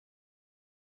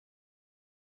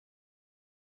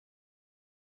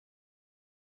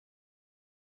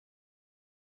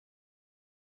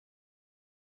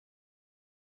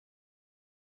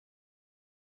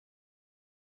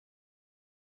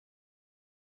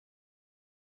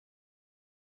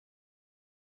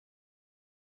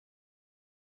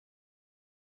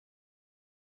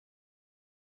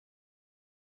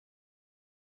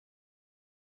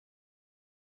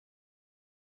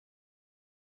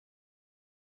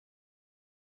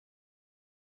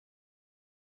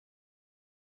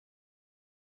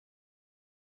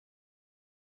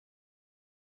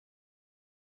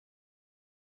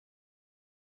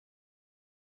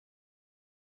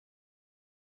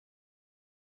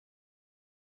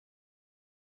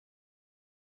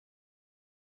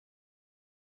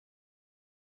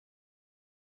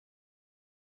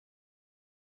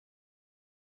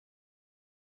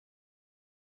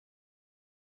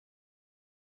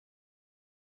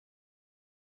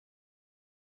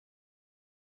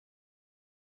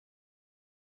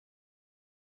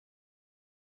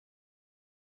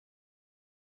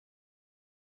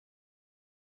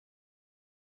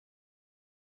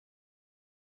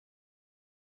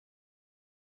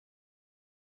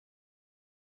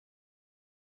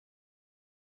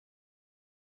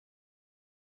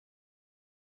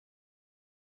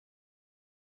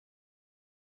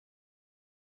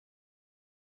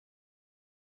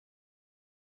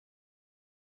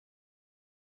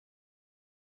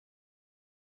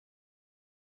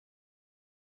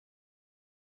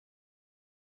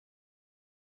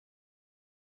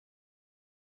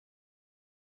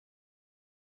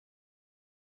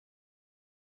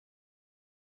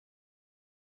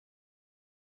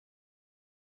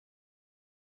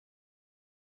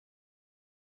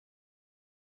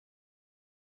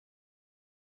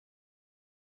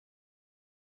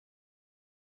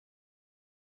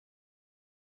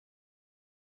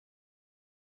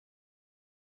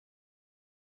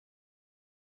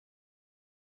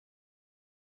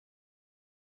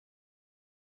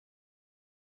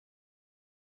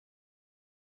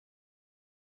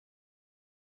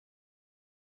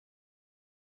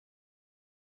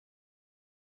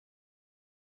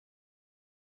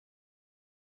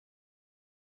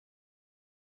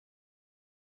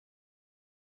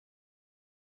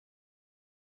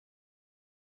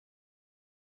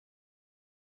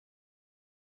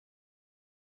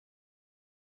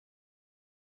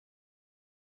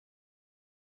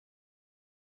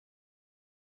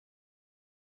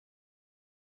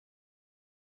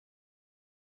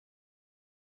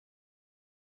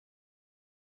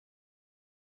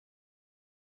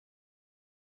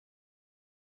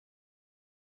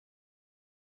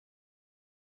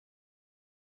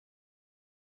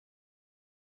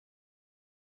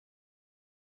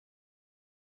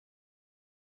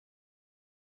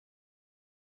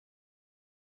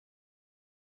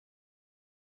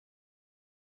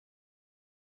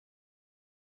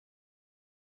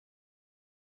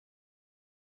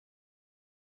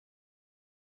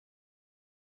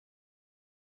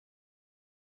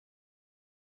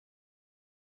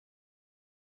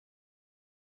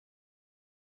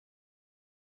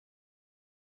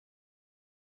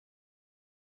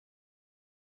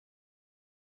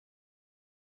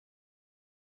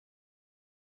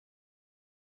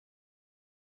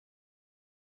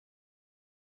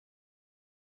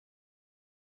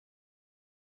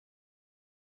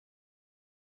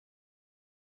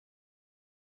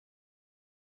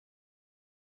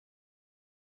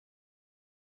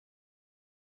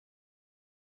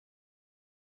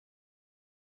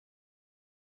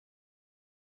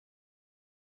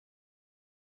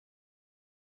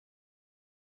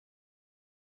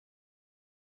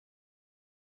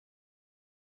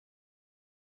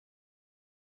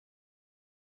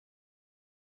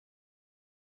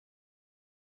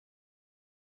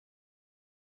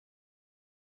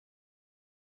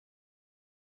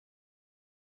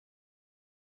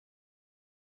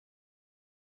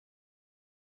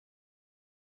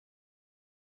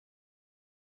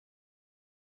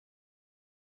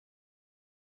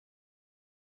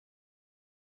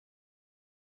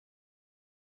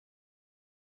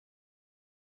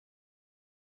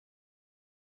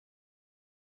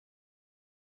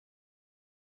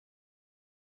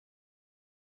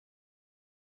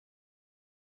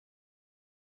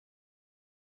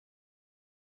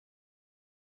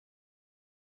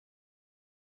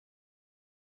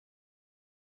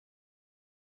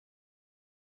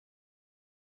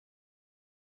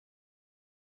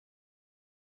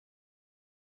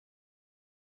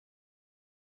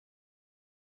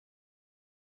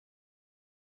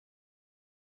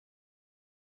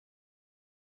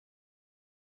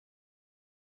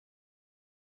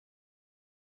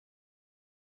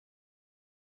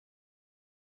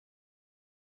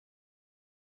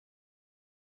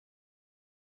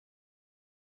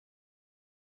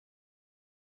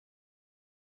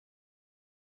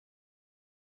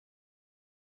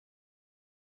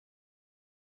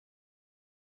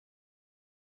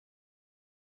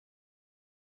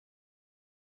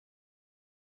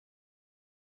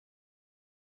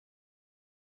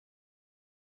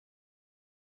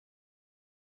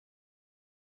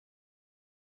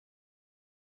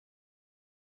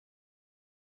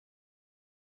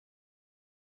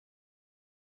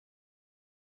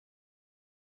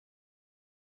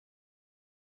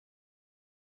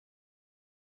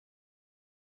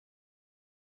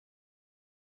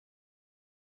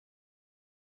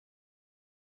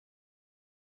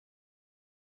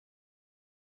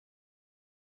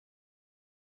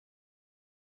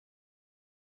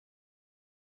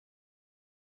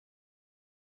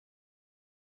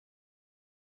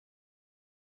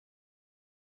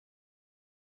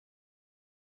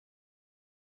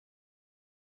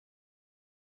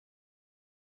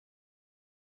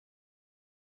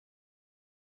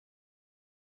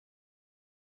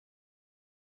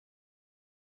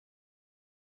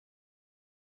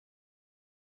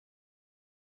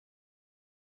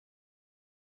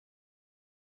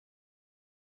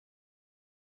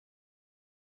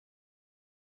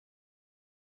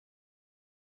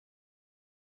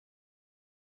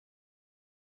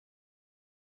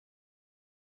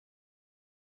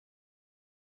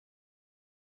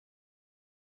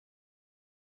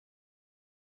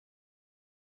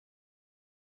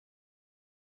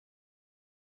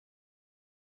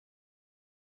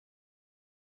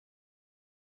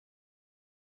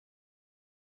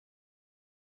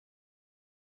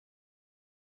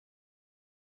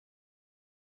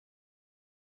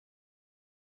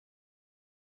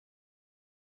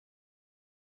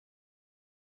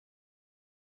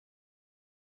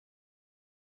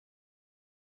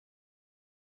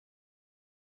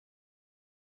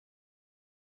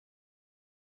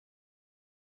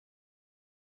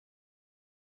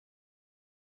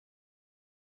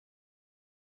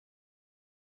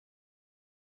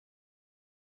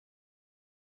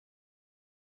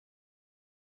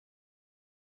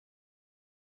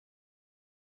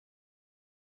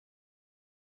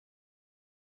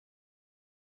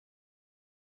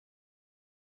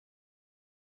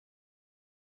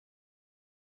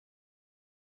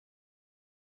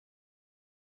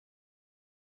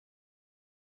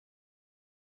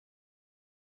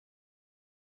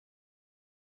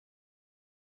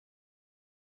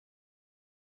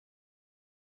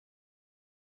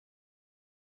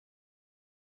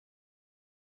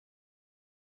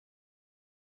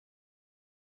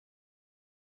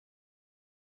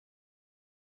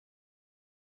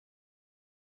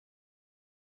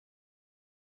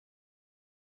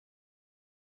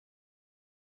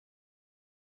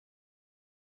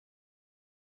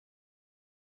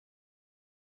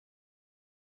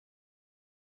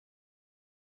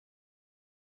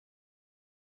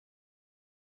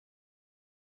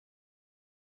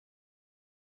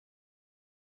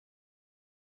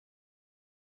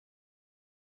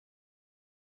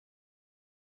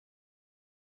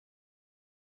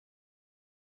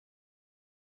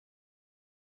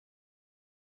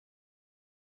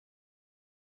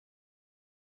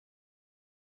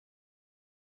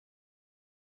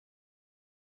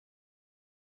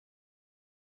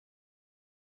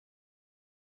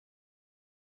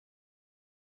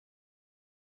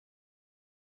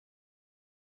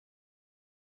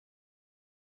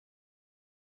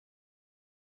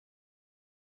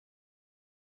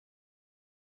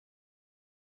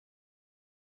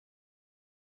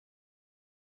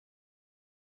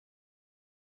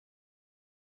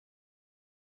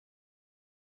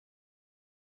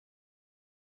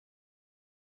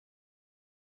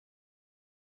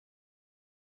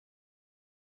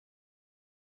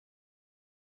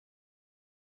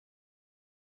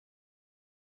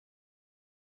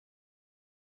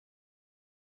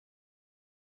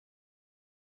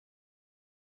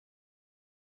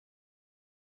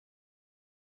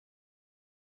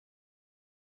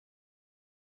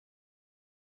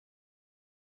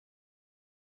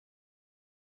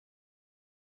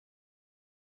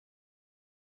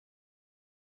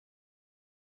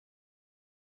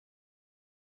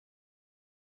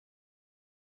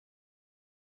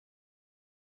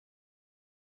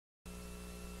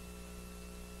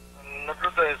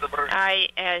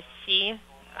I see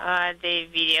the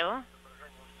video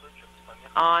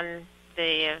on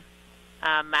the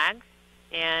mag,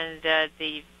 and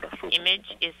the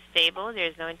image is stable.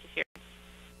 There's no interference.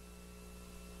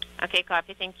 Okay,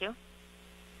 copy. Thank you.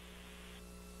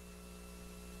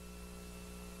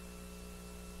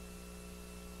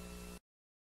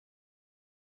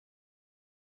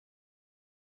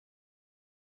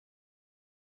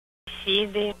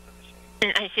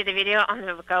 I see the video on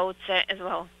the Gautze as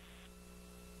well.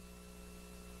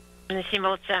 On the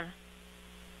Simulce.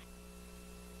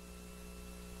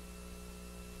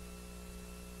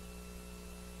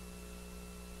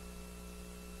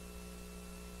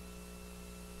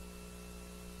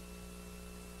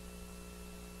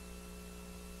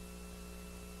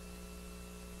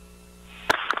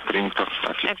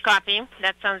 Copy.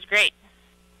 That sounds great.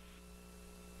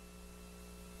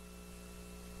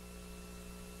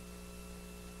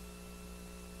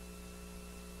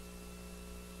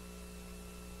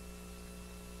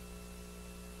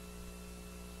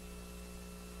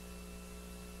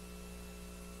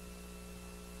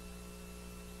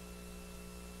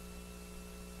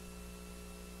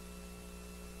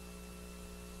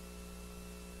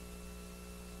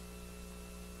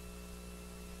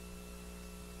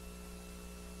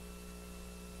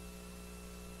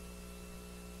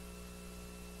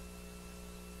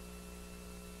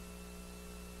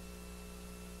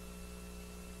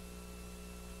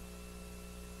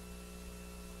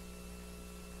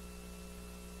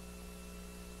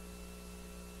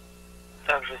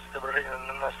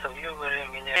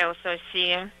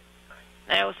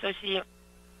 I also see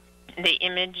the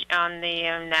image on the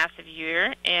NASA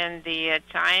viewer, and the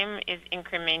time is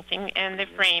incrementing, and the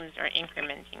frames are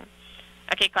incrementing.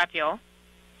 Okay, copy all.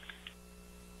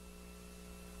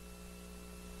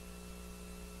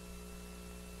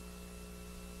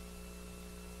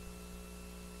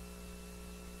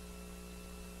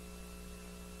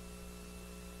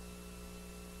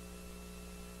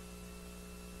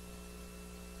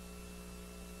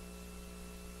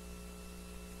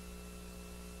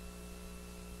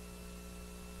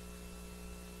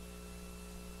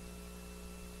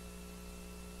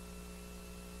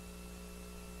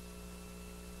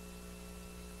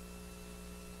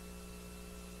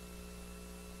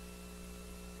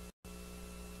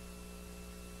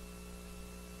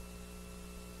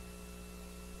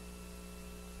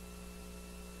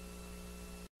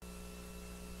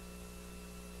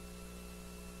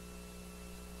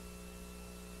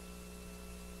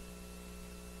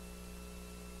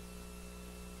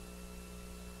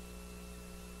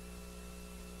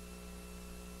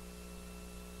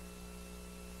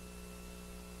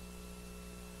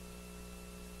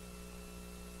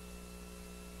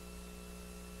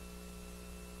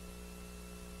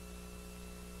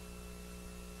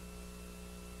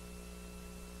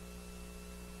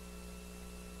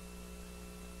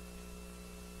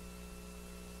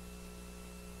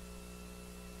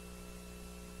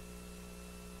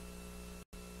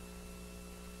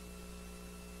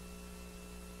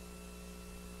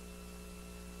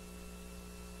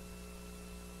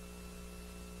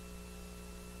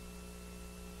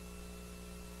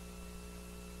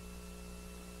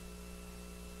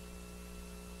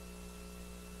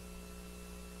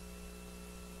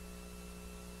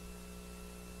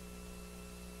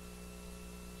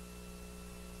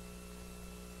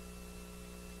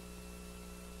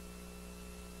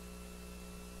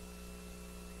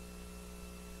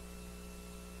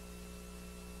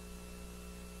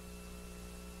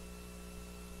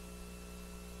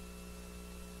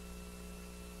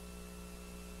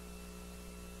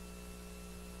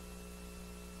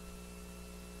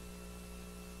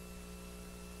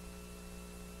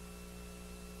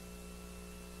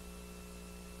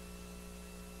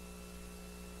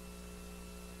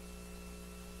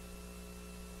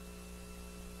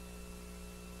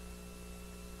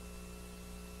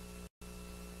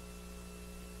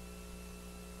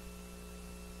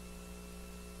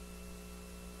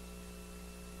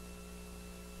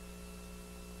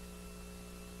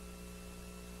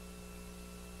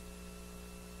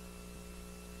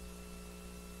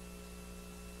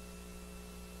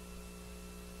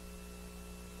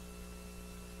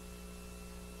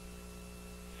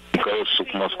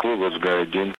 Москву,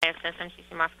 Госгай-1.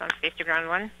 SMCC Moscow, space to ground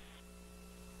 1.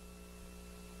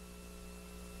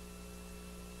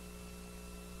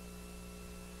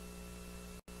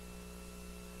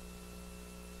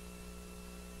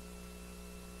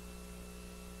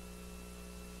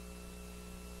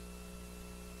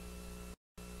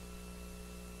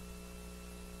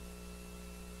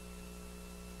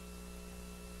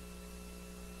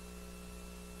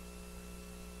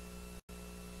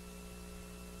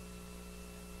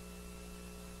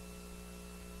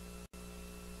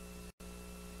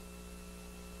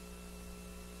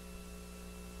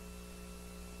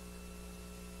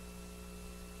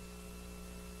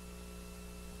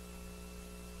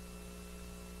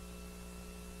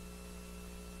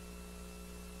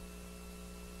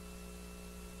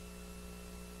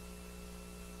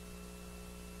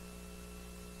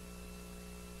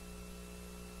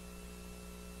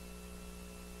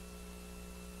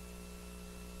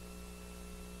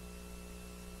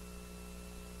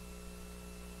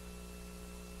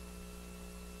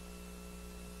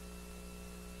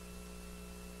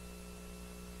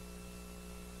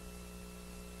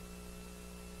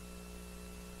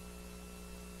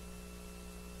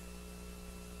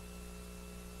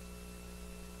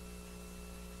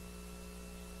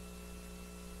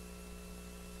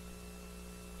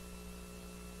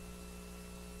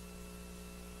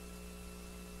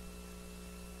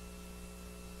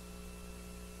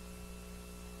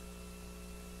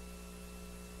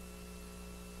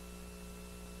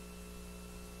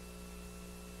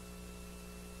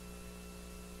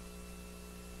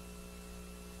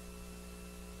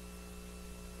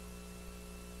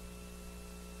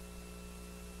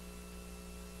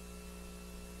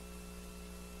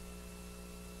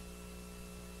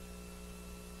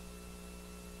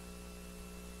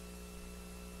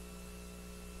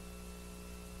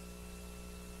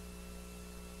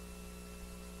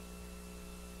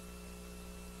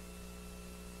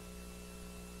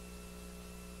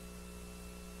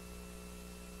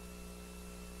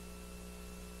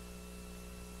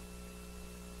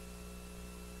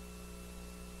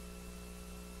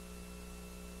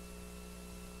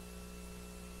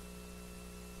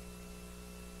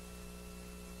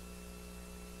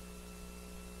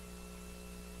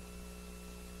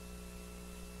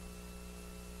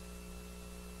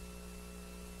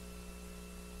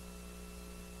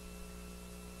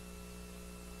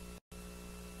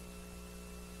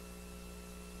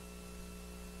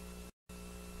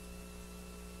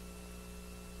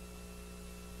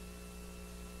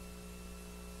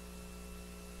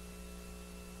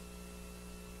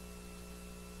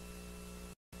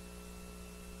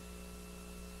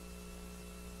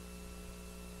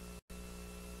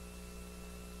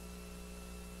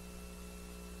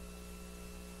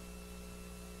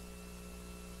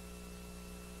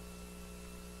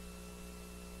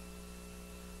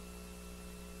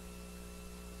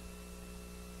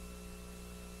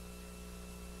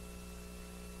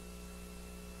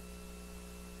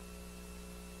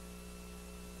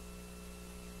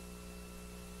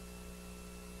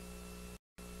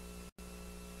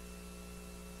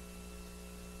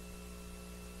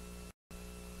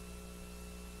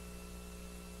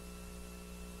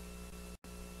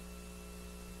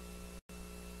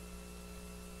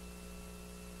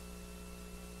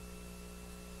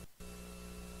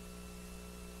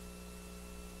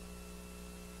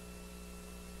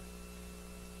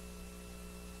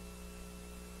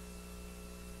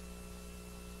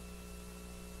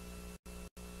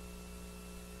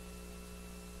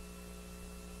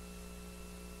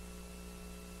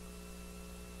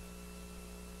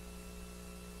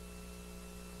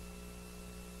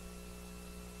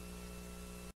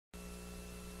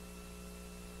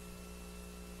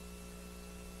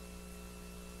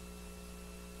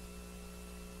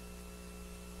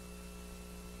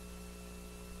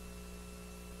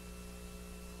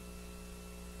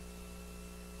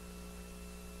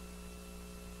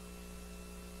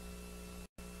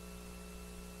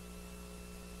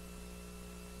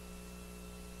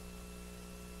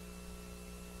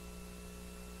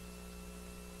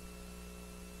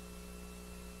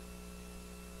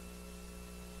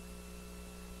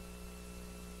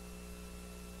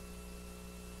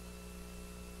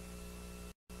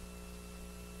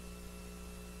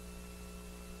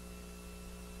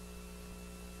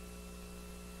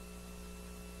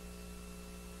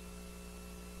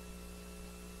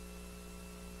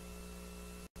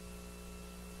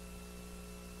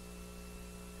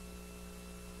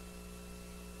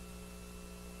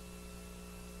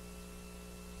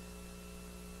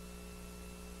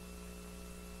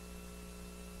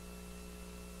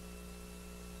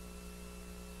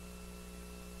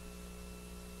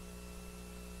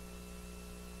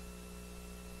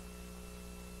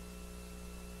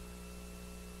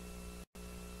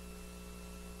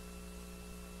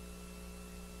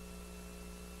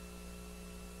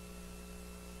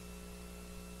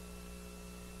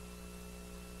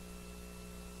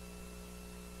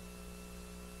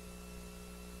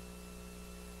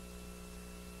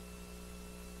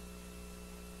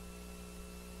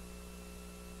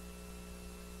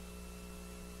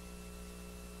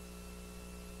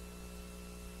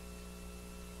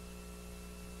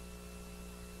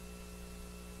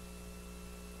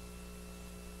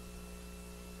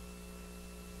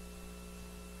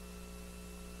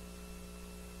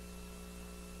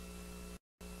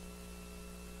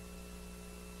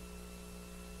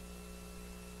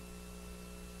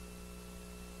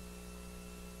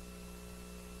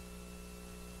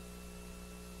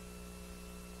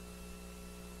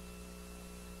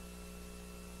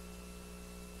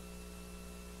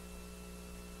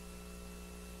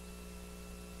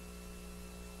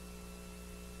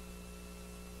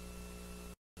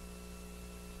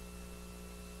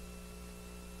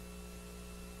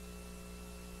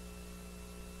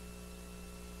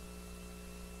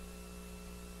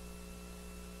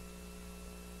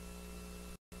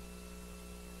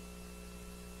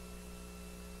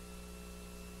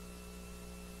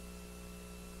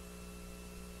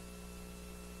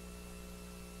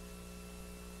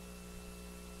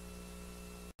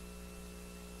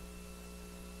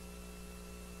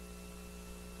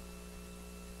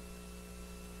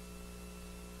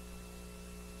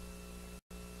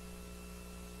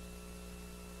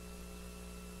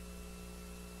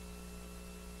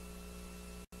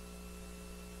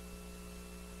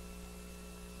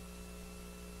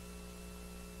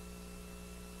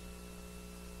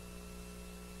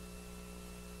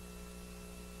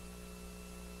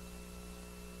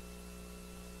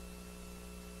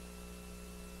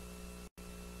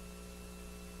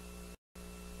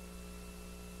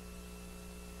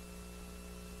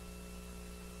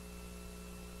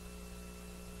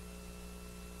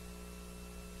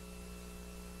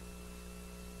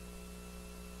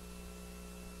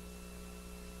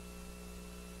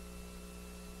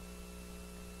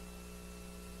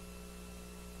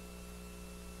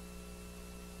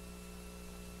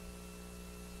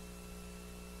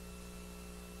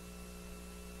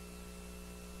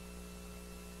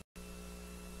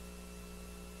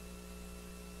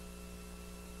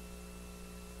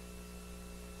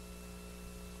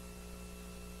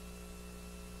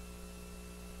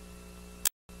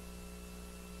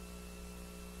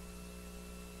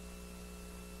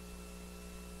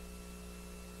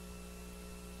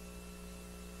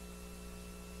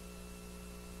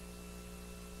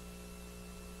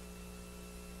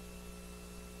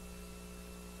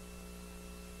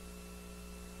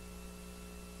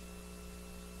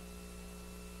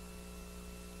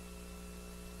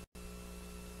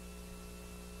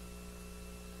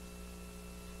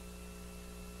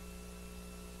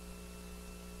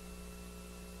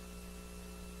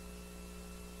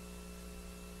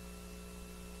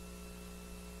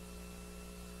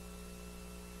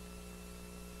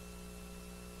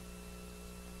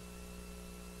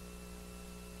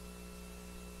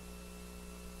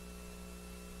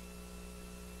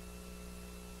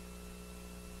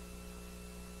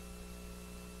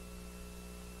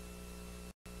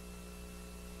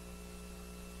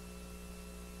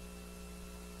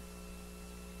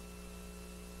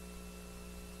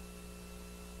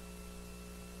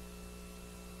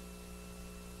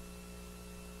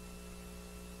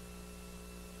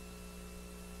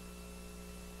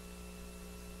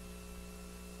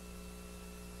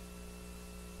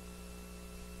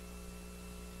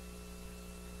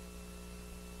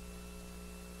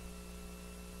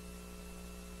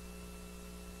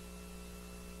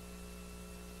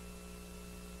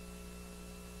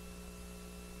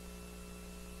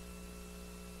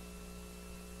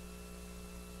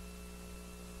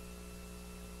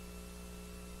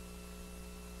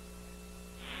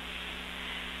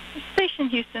 Houston,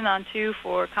 Houston on 2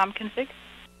 for comm config.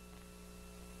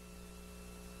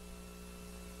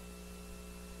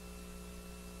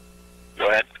 Go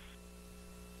ahead.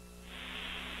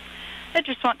 I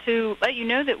just want to let you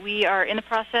know that we are in the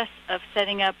process of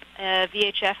setting up a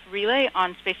VHF relay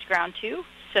on Space to Ground 2.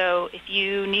 So if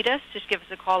you need us, just give us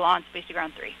a call on Space to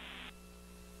Ground 3.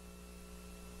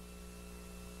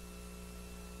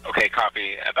 Okay,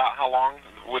 copy. About how long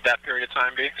would that period of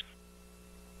time be?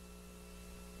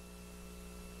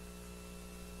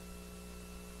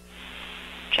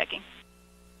 Checking.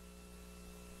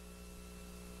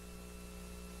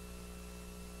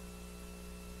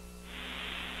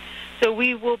 So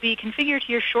we will be configured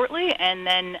here shortly, and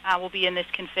then we'll be in this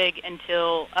config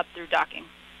until up through docking.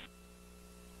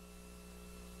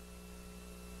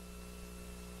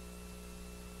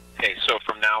 Okay, so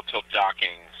from now till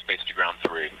docking, Space to Ground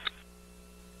 3.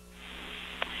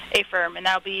 Affirm, and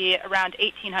that'll be around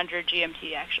 1800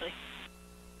 GMT, actually.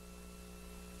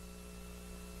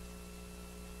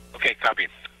 Okay, copy.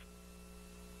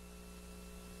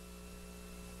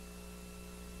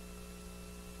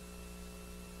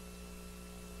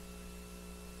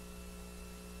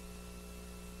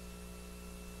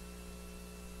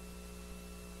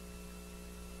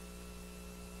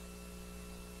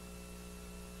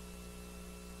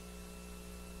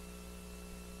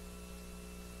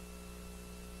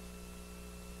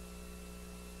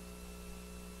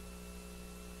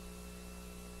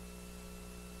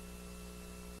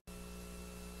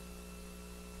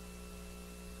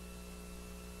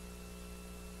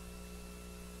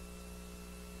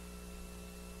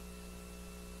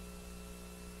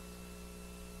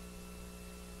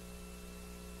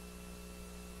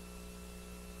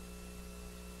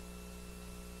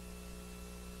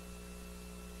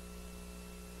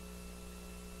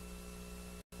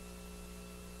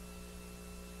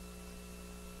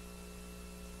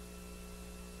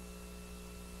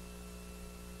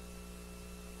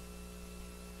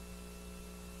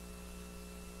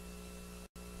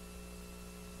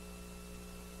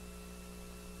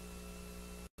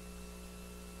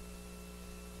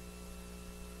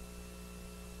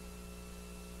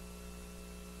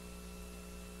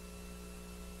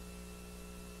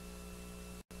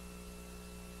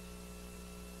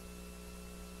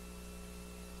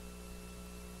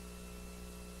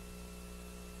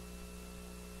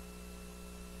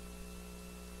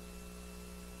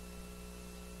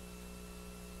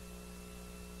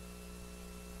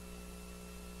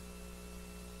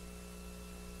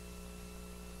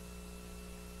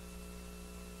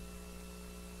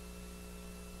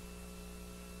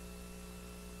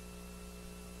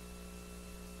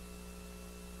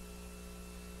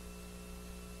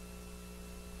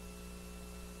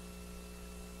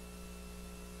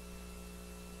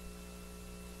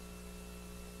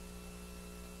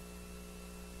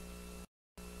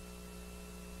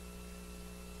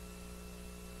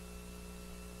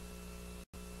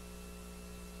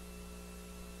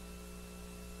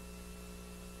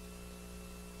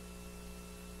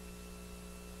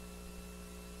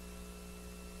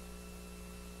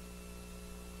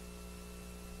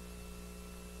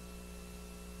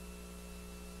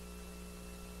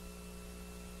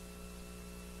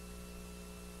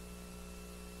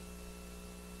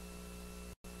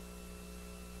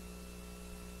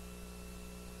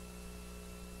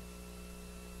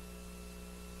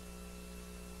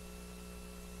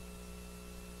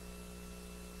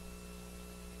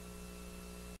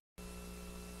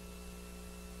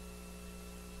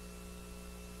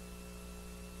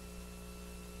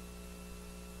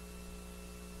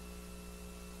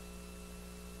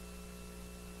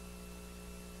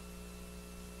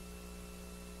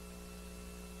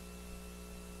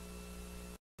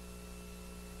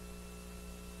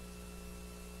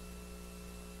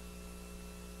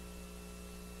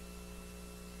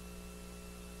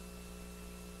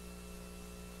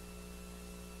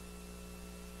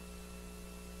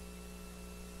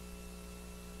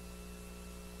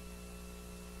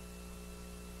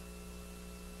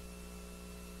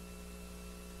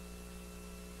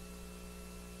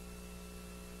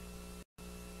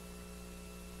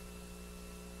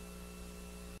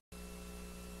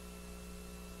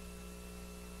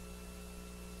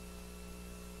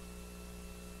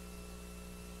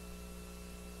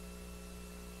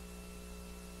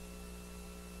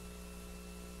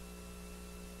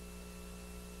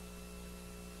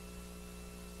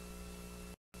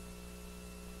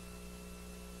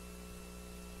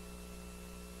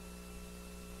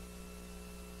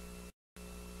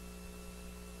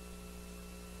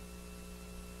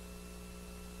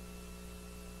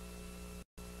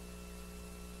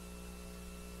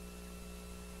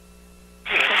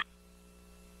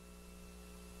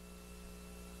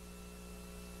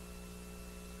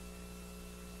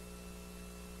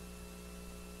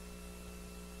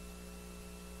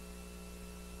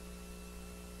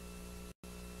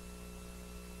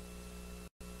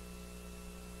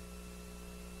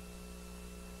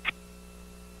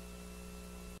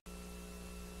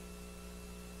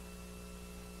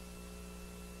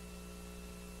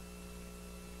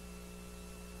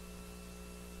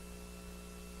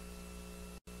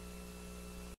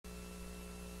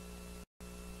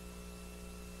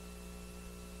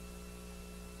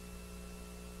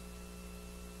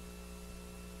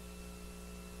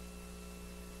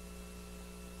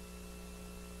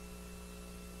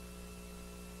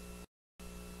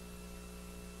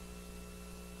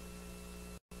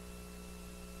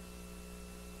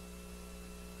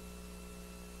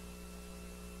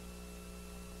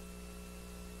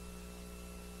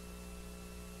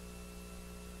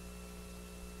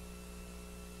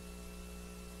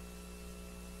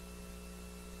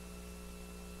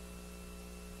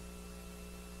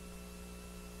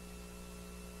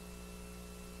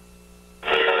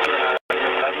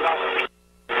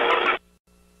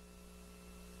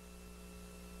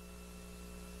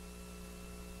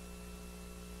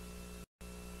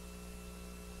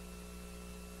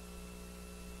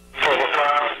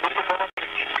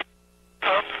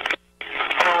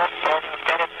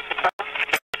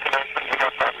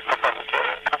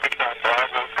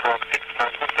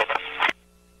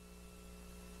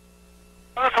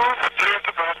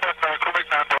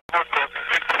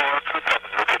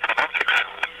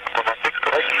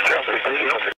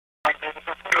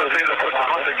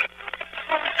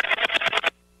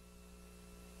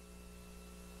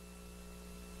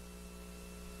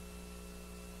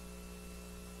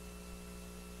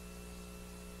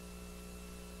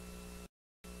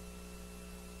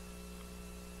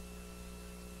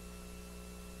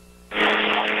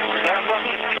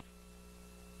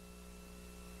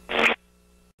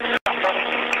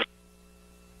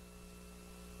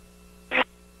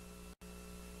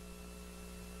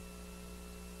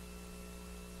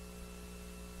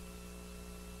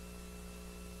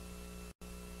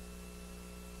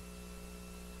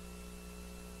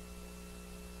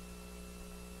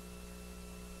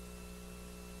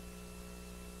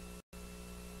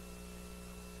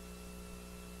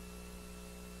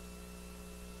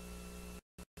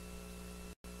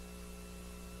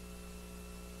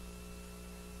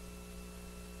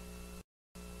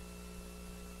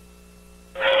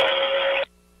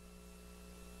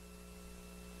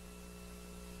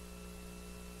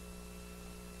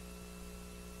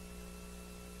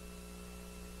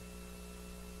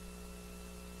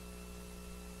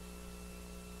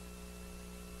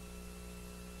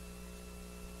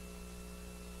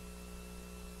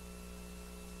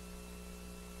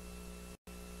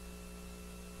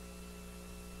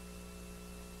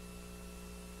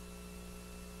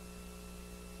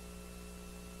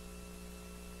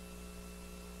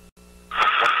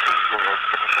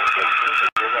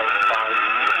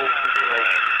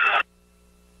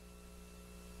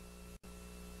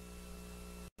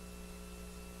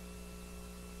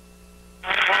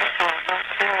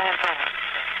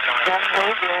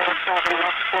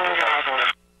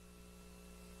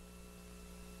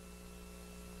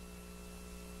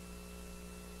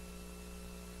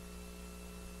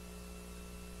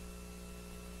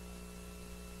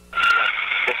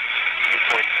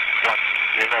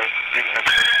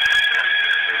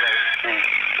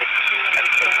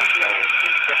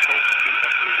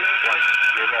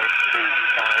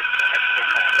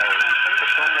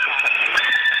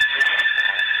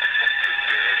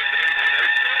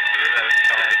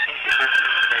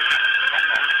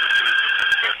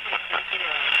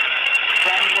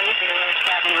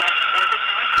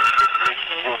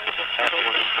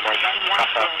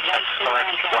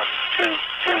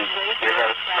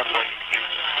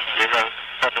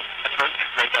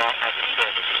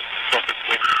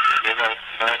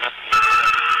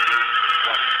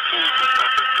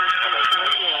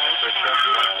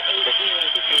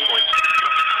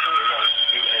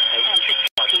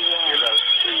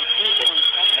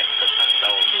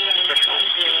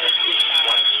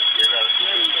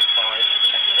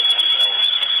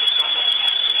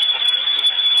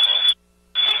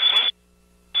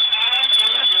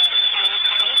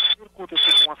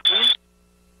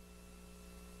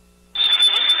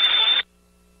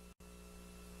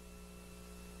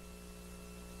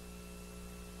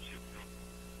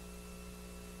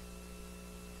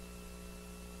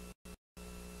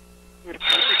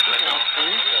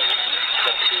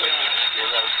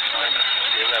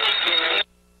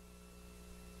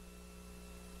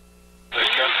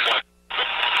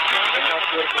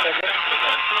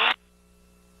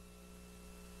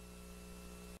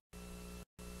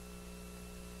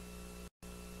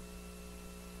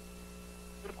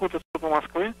 По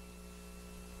Москвы.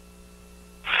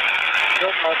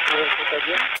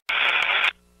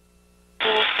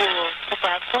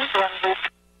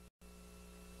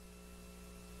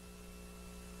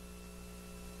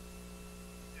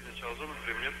 Начало зоны,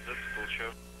 применять,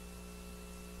 получаю.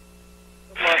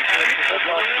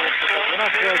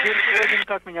 Здравствуйте,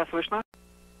 как меня слышно?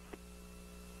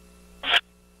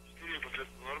 4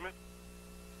 непосредственно в норме.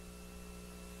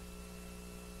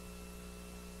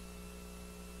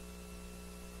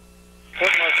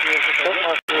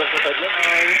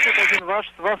 Институт 1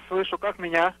 вас слышу, как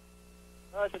меня?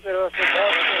 Теперь вас Принято.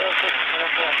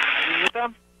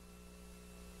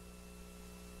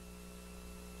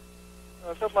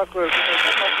 Все Москвы,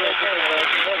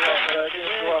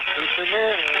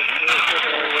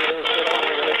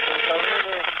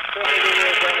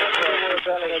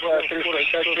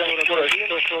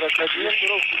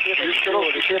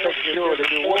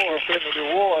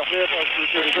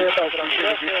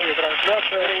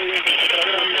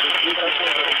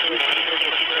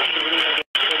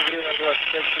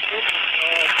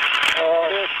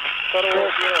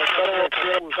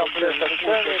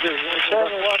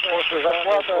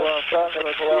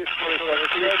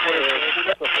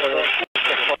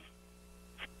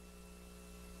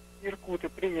 Иркуты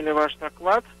приняли ваш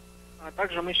доклад, а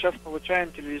также мы сейчас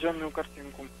получаем телевизионную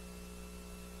картинку.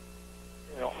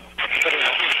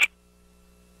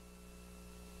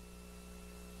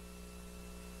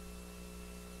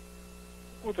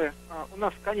 Иркуты, у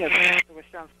нас конец этого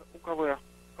сеанса УКВ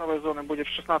зоны будет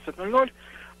в 16:00,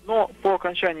 но по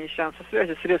окончании сеанса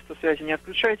связи, средства связи не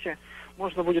отключайте,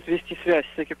 можно будет вести связь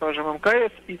с экипажем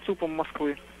МКС и ЦУПом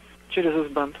Москвы через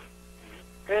S-банд.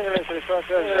 Принято,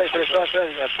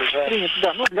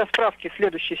 да. Ну, для справки,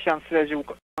 следующий сеанс связи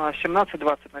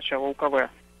 17:20 начало УКВ.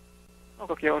 Ну,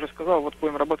 как я уже сказал, вот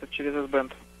будем работать через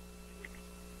S-банд.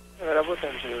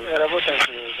 Работаем через S-банд.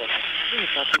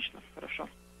 Принято, отлично, хорошо.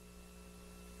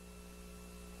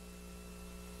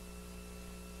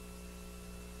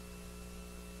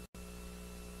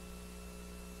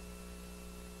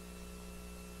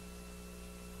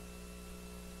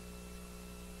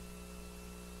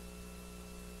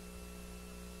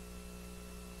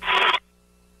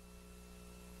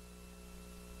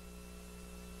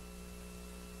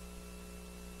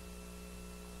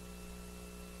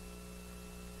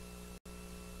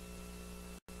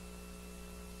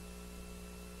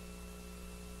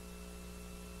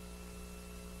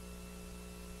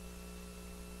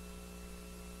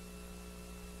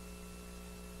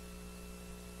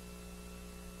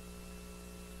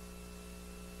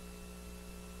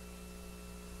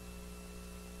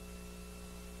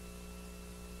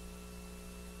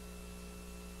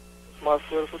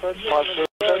 Москва,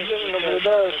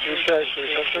 наблюдаю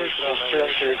встречающие в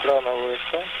центре экрана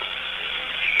ВСК.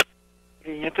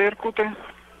 Принято, Иркуты.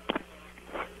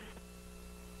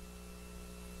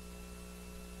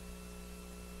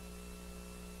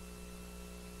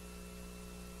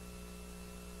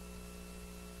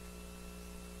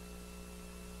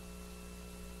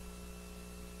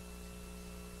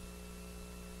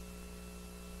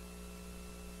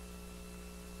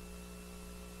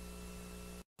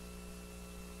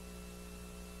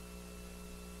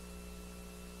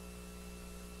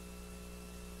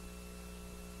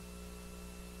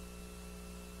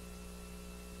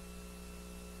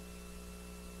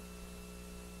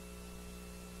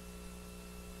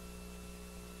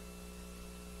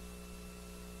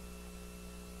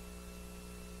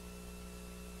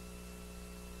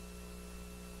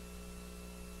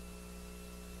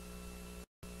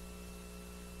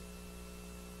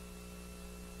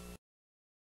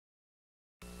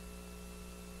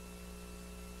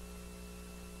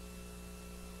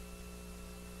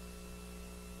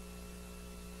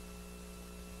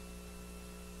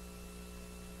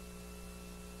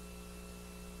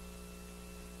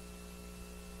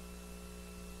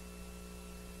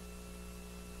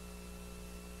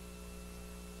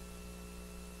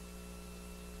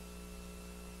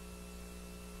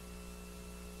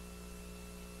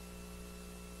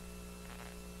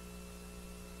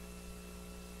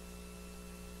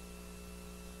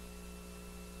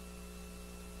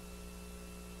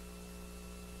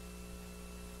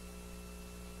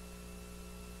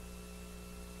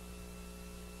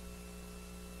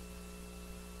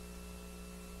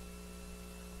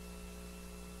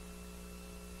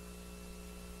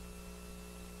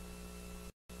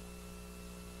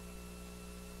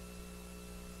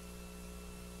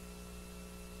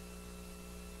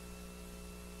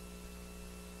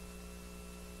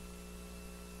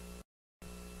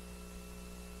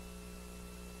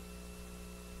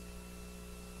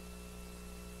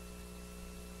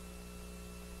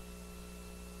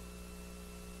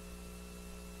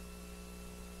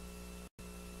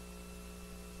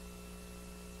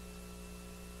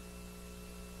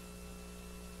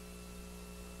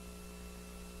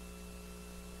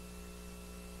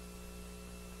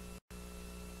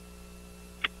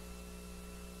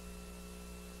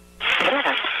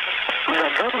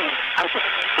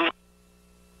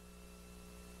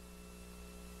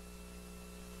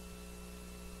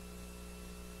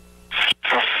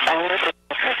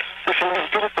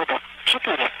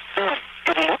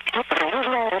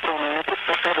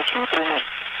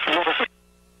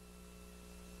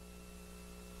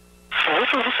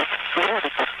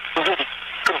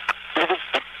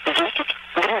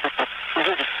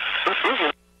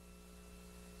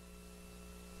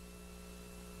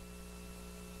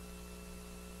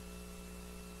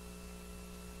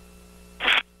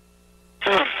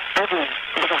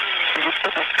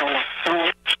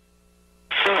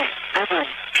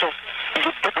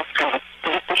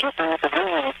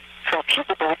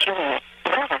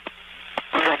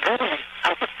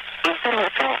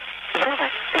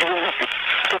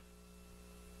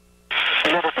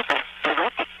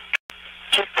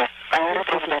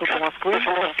 после уступа Москвы.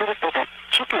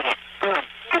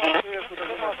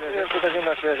 Один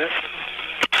на связи.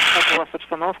 Как у вас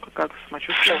обстановка, как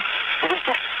самочувствие?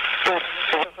 Хорошо.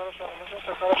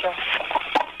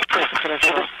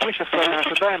 Хорошо. Мы сейчас с вами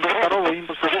ожидаем второго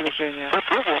импульса движения.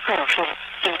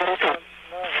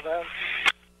 Да.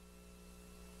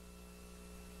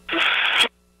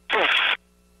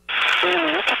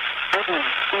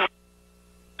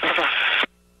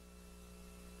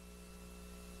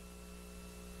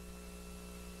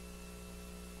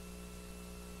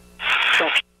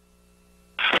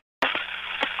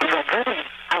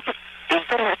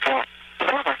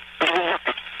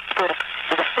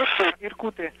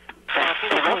 Иркуты,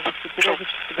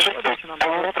 периодически докладывайте нам,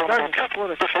 пожалуйста,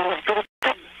 скорость.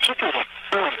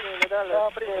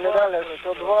 Приняли дальность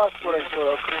 102, скорость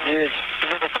 49.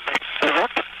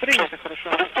 Принято, хорошо.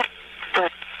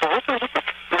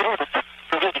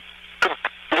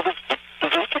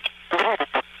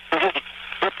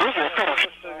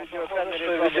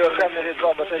 В видеокамере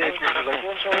 2 батарейки уже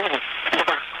закончил.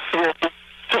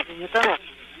 Принято.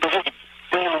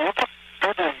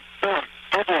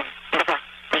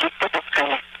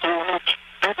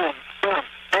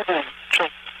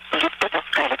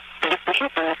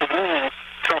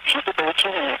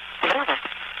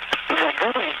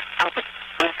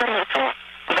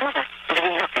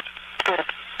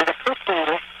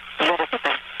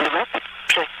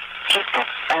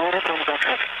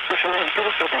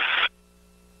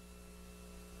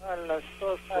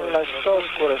 Дальность 100,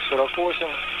 скорость 48.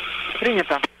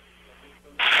 Принято.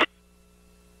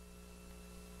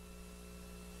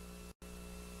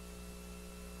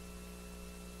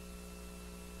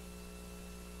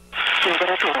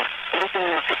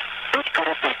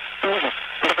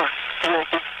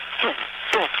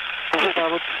 А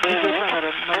вот видеокамера,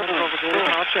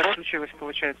 она вообще отключилась,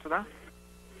 получается, да?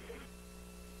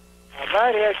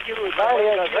 Она реагирует на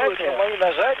мои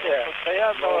нажатия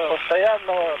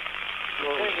постоянного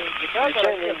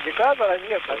включения индикатора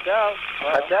нет, хотя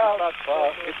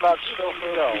по 15 часов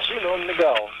причины он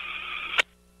мигал.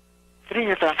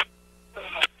 Принято.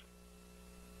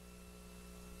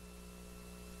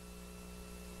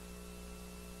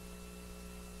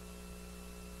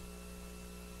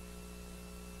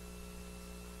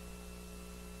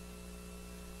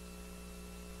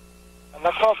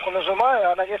 На кнопку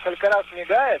нажимаю, она несколько раз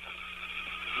мигает,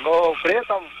 но при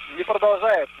этом не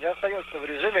продолжает, не остается в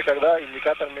режиме, когда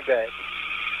индикатор мигает.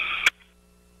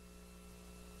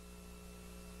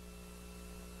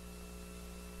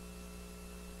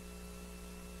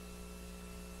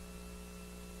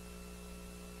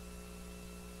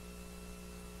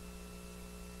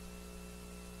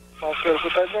 Сверху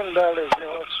 1, далее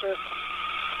 96,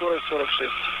 скорость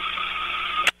 46.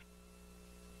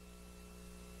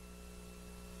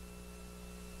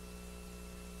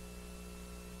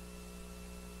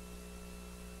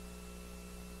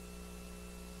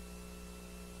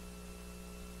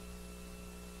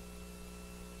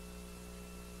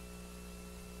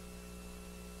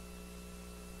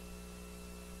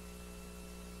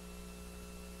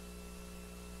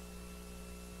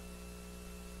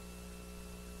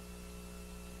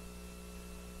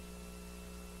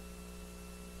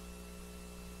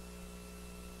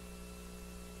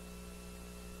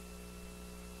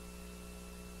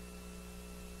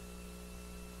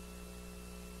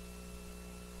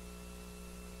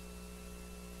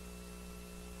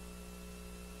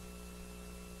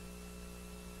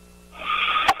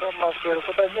 Москва,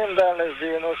 1, дальность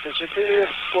 94,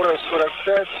 скорость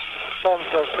 45,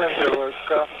 станция в центре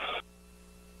войска.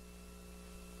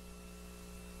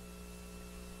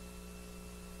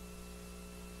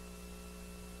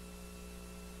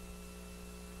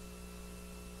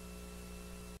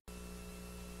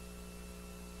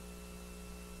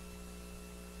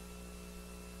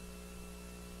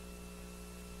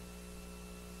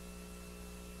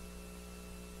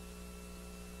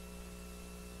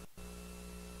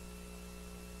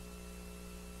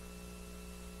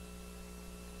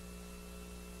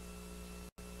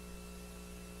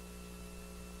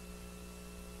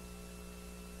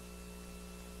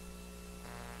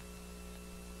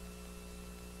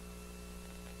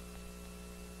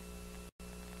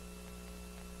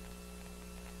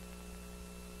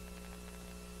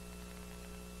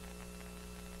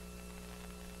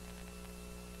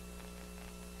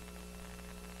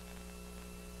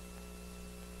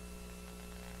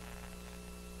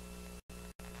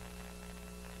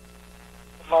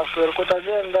 Москва, Иркут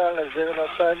 1, дальность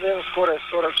 91, скорость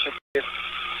 44.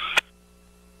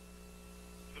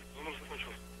 Звонок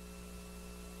закончился.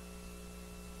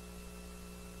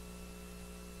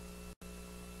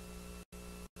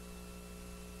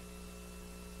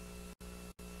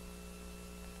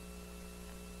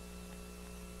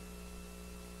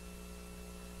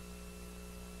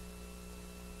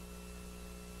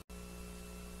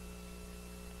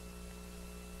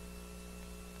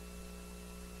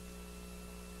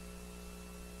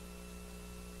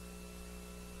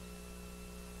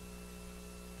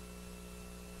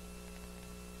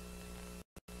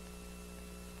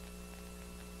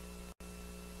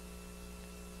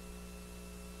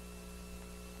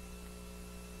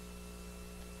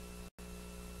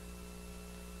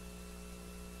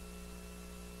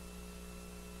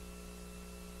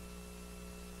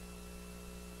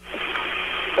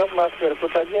 Стоп, Москва,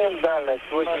 Иркут-1, дальность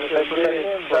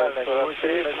 89, дальность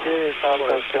 89,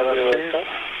 Станция в центре войска.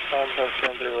 Станция в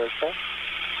центре войска.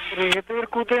 Принято,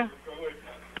 Иркуты.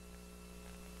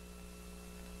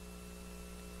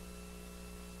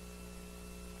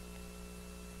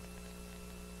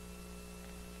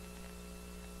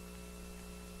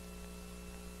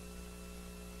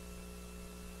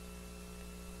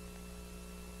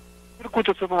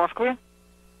 Иркуты, ЦП Москвы.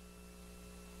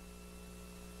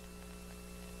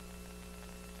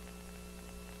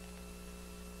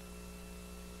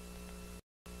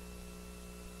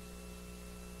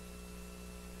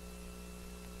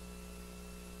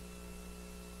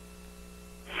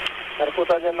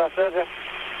 Иркут-1 на связи.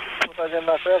 Иркут-1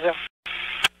 на связи.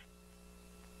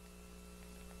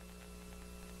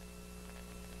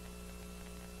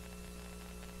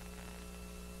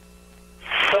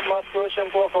 Стоп, Москву очень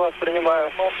плохо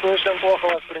воспринимаю. Москву очень плохо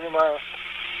воспринимаю.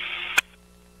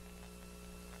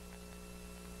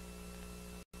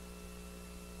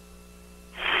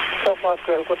 Стоп,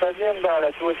 Москва, Иркут-1,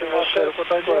 дальность 86,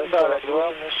 Иркут-1, дальность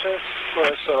 86,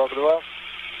 скорость 42.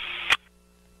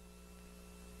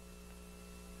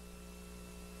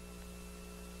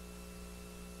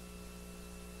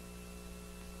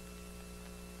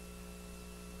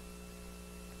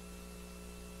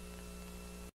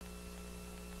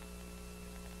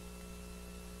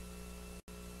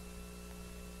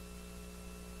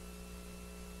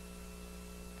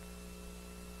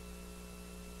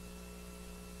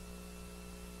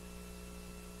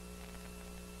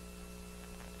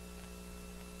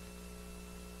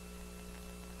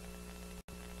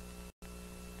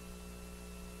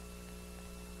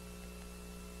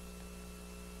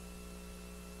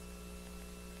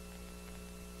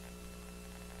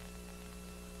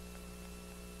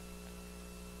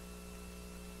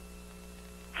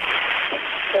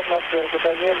 Стоп, Москва,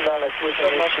 Иркут-1, дальность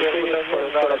 84,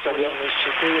 скорость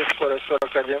 41, скорость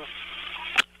 41.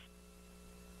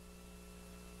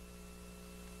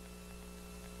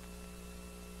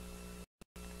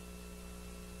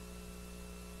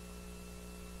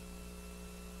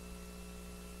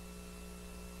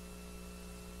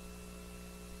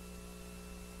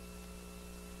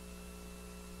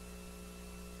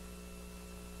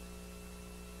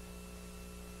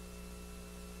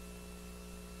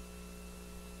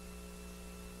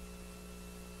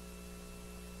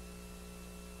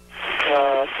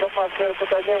 Стоп, Москва,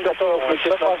 Иркут-1, готова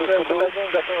включить наддувку ДУ.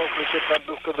 Готова включить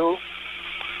наддувку ДУ.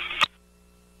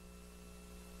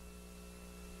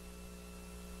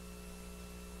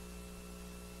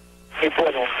 Не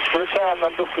понял. Включаем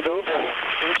наддувку ДУ.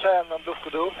 Включаем наддувку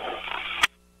ДУ.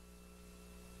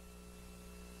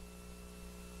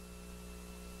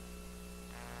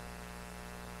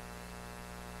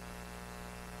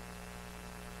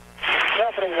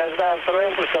 Да, принуждаем второй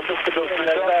импульс, наддувка ДУ включен.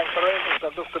 Принуждаем второй импульс,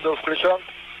 наддувка ДУ включен.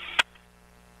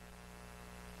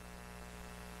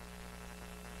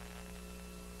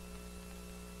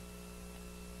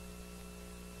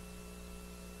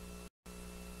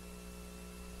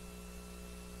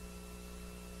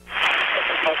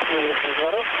 В Москве есть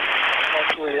разворот. В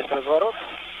Москве есть разворот.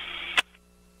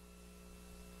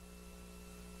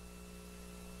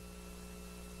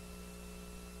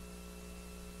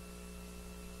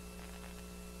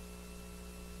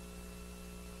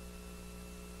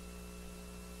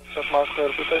 Сейчас Москва,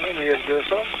 Иркут-1, есть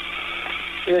ГСО.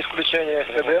 Есть включение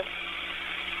СТД.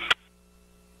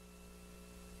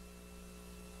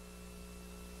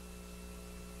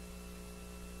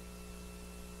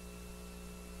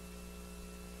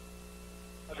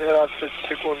 На 12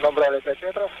 секунд набрали 5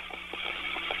 метров.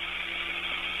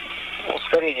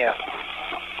 Ускорение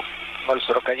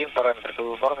 0,41, параметр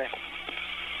КВ в норме.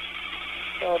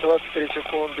 23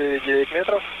 секунды 9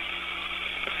 метров.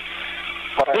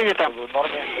 Параметр КВ в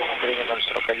норме, ускорение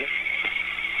 0,41.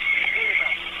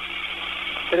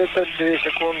 32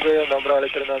 секунды набрали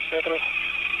 13 метров.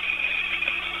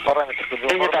 Параметр КВ в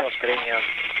норме, ускорение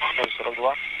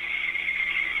 0,42.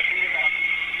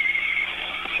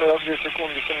 42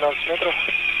 секунды 17 метров.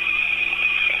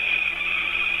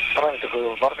 Параметр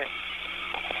КВ в норме.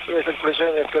 Есть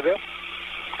отключение СКД.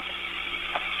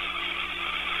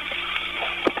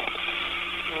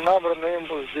 Набранный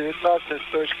импульс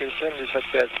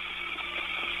 19.75.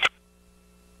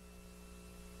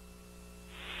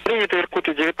 Принято,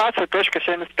 Иркуты,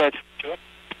 19.75.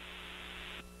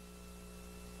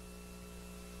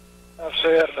 Все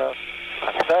верно.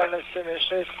 Дальность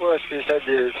 76, скорость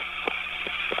 59.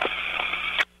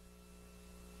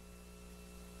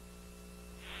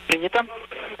 Принято.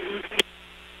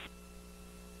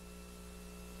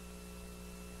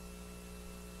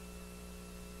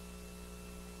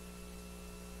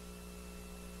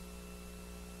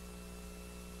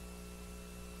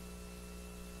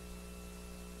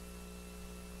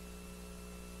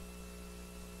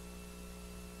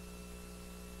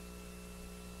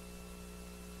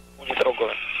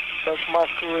 Унитроговый. С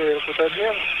Москвы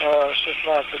Иркут-1,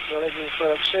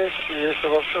 16:01:46. Есть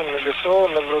обо на ГСО,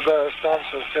 наблюдаю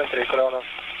станцию в центре экрана.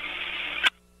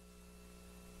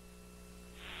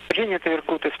 Принято,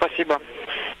 Иркуты, спасибо.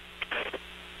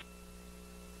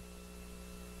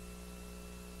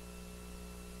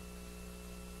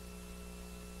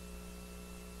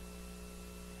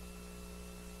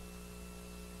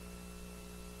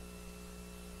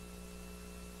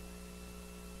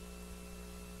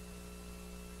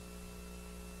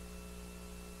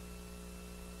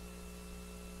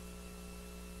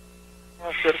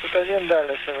 Иркут-1,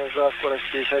 дальность МС-2,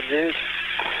 скорость 59.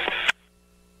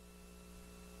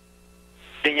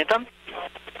 Принято.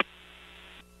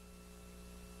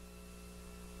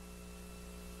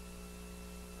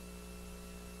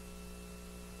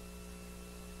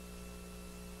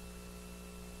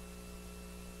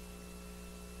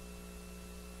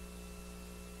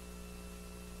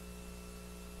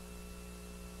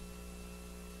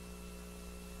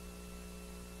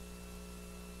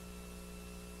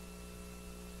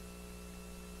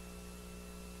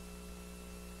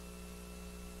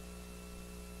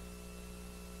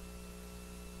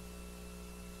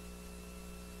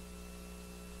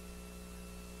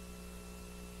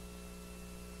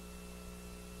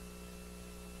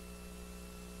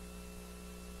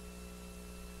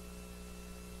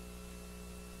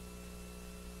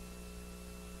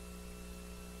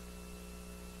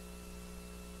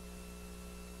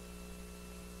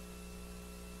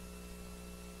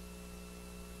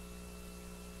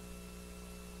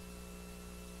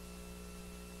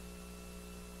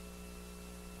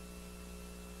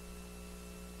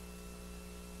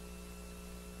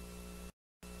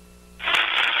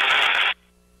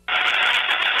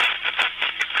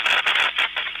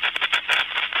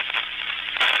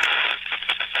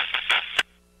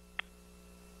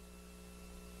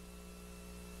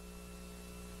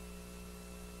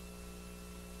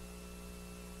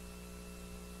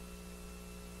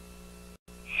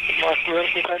 Москва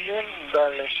Иркут-1,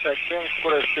 дальность 67,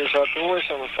 скорость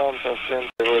 58, станция в центре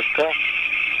войска.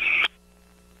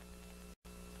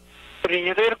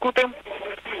 Принято, Иркуты.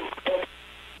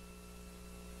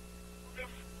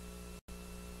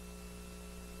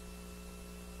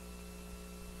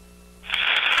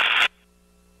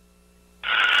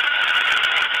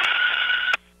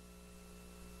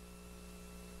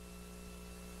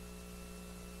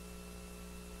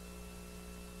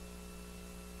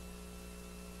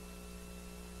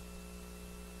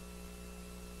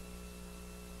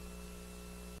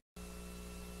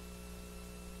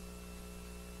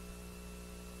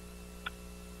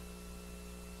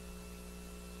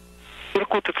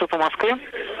 Иркуты, по Москве.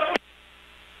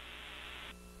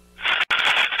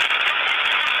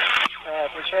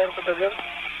 Отвечаем Иркут-1.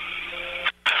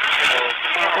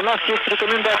 У нас есть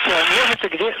рекомендация. Можете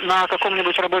где на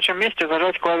каком-нибудь рабочем месте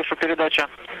зажать клавишу передачи?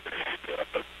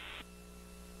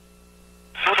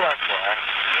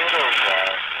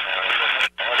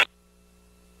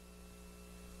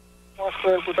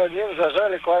 Москва Иркут-1,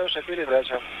 зажали клавишу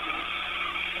передачи.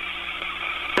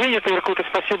 Принято, Иркуты,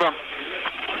 спасибо.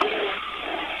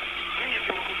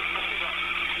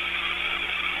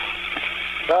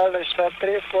 Дальность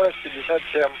 63, скорость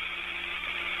 57.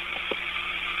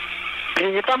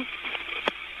 Принято.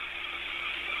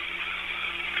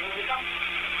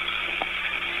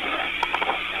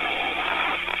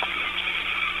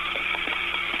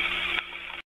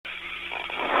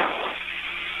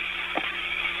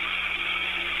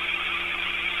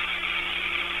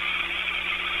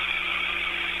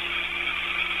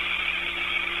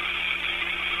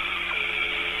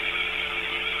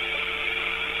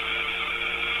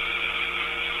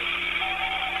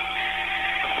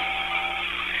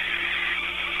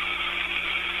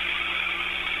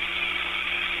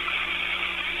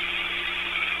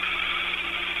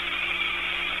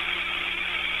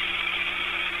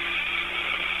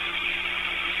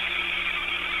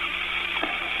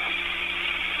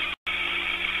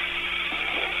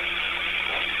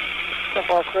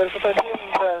 Москва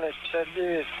Иркут-1, дальность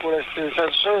 59, скорость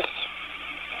 56.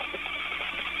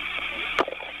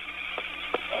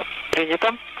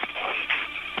 Принято.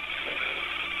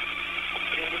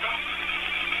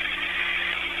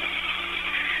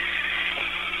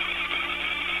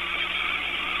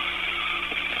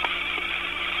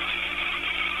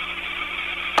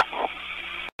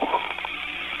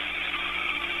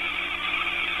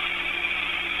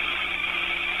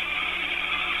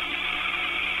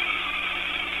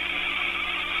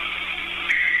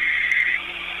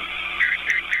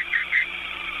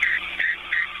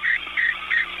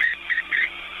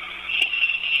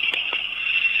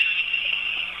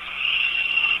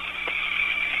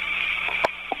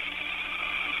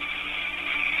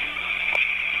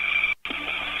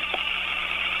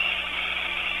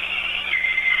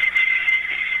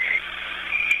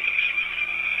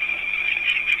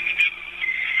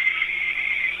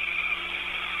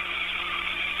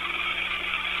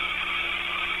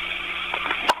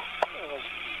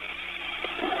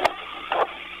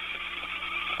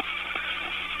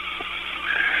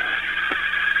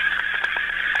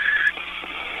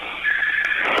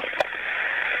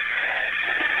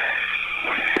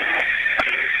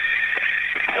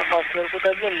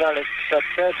 дальность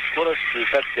 55, скорость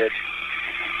 55.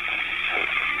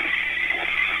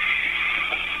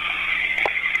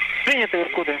 Принято,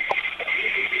 Иркуты.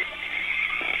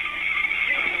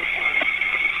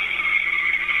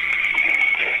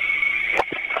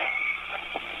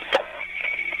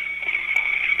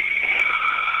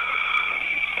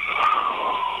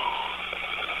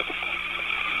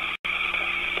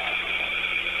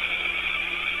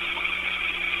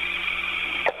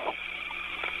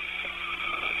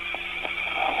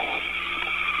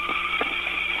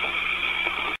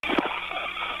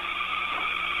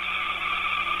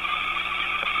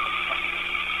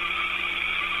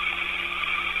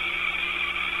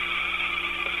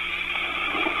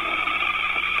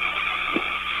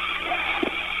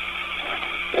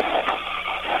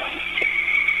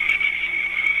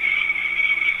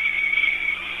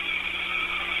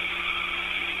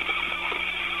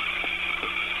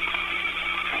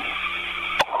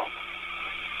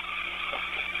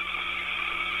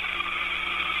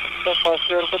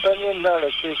 Сверху Данин,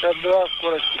 дальность 52,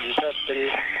 скорость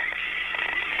 53.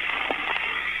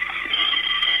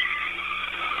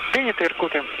 Принято,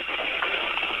 Иркуты.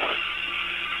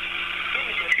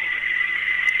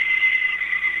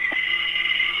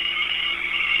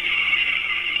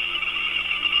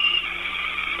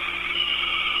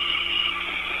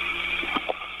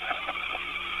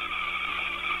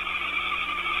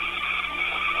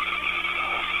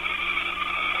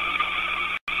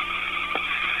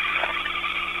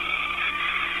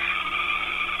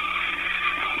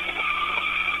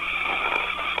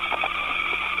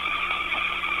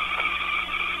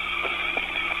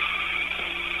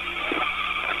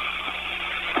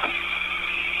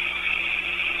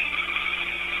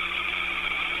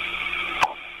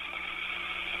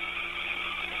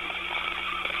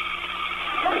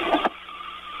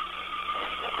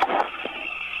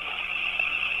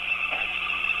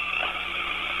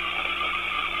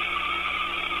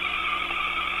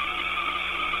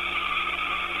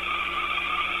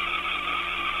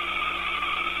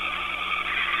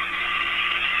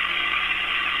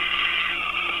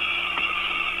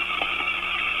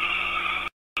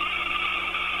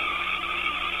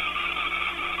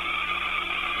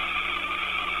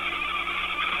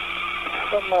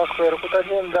 Москва,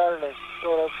 Иркут-1, дальность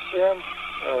 47,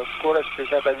 скорость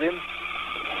 51.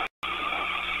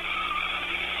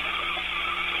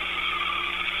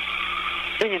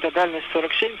 Принято, дальность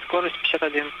 47, скорость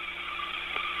 51.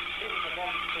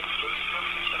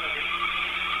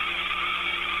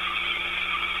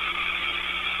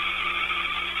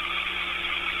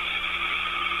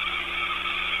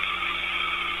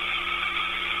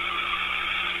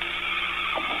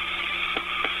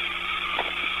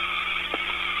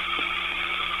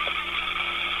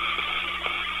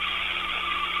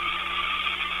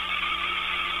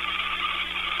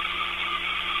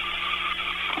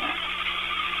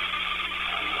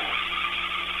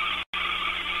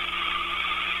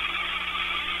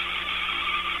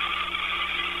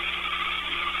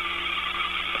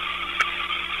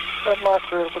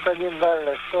 Москва, Иркут-1,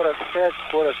 дальность 45,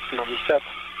 скорость 50.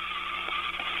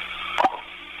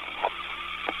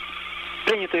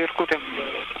 Принято, Иркуты.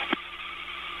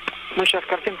 Мы сейчас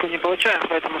картинку не получаем,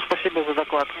 поэтому спасибо за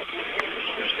доклад.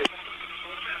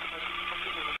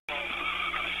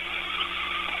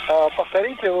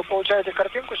 Повторите, вы получаете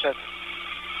картинку сейчас?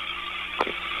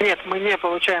 Нет, мы не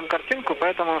получаем картинку,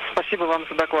 поэтому спасибо вам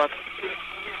за доклад.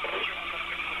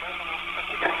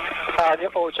 Не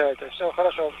получаете. Все,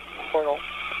 хорошо, понял.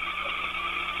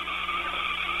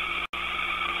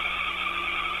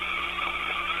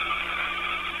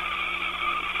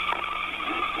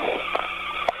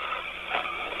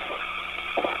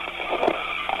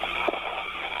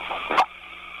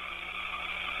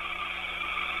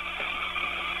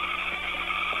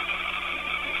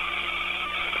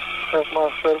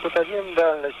 Москва, Иркут-1,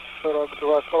 дальность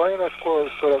 42,5,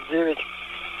 скорость 49.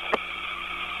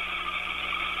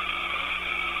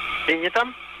 Принято.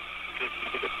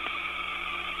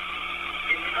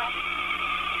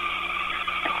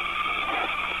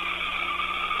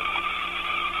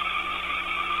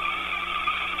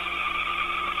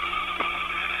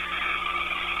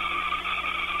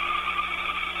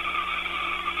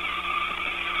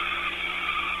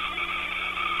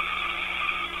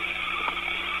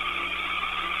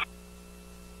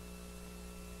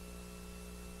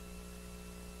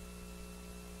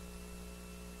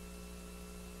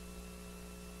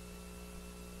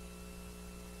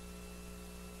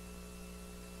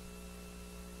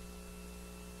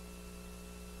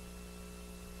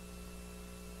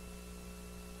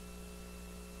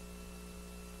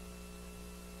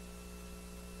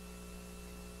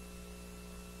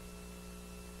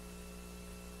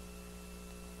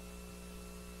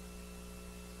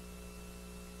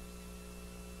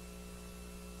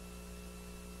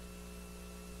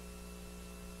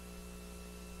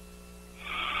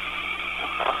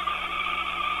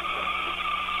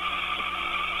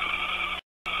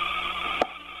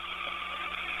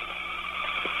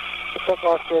 Штат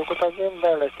Москвы, Иркут-1,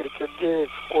 дальность 39,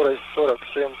 скорость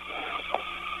 47.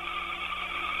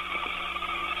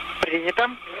 Принято.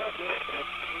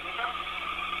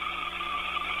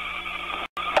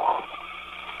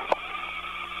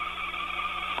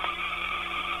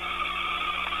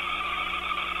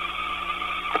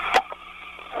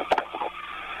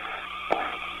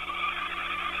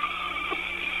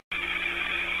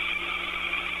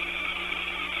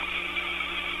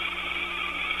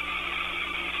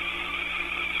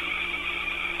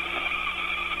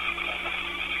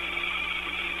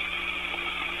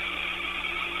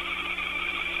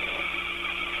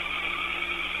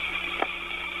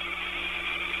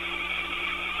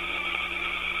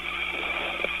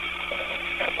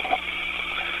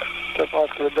 Штат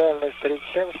Москвы, дальность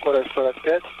 37, скорость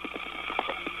 45.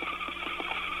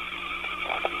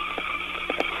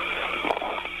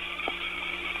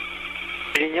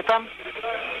 Принято.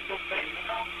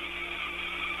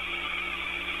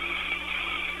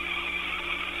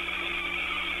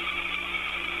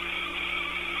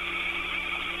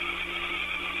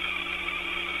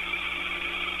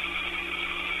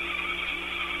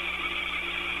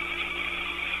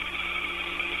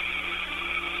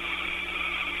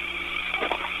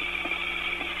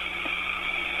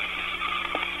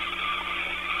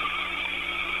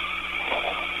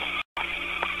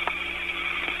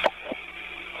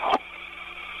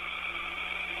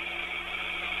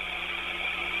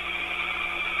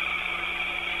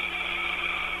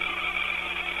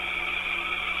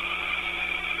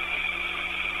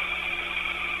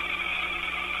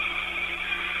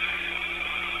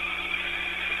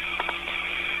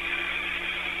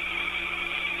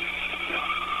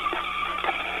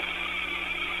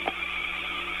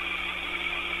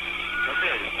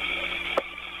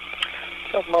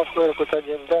 Штат Москвы,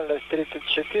 Иркут-1, дальность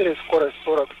 34, скорость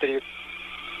 43.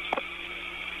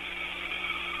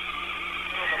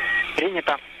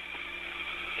 Принято.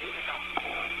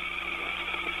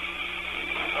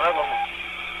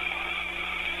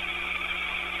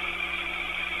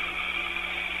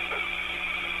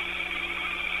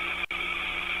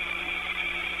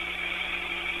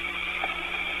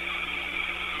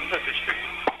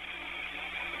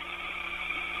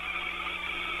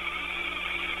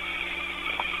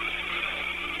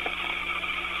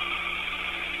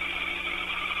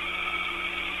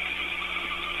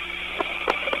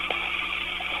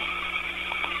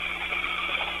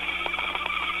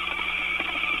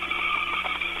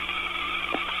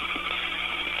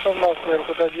 Штат Москвы,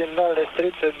 Иркут-1, дальность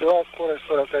 32, скорость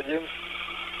 41.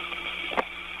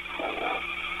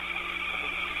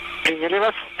 Приняли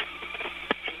вас.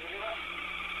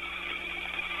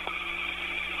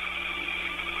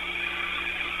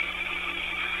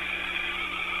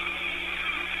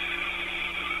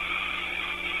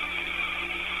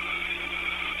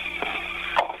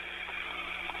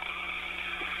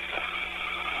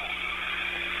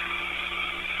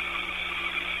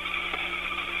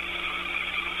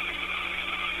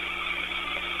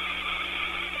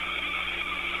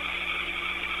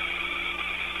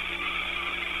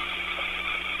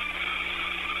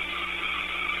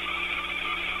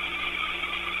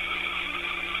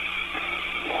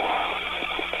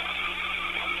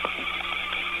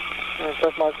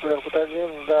 Штат Москвы,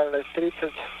 Иркут-1, дальность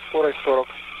 30, скорость 40.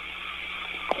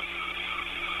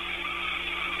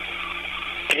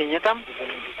 Принято.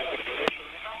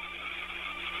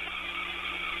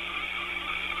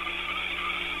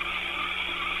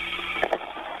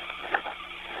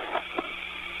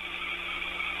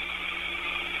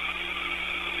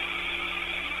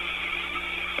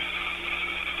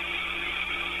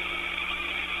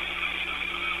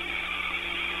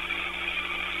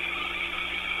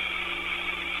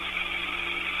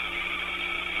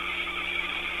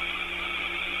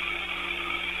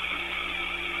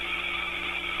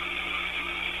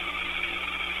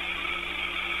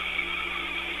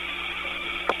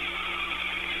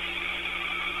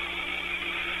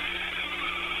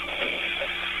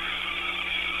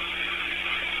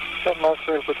 Штат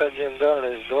Москвы, Иркут-1,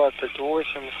 дальность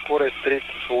 28, скорость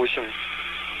 38.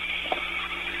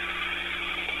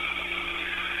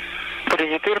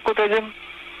 Принято, Иркут-1.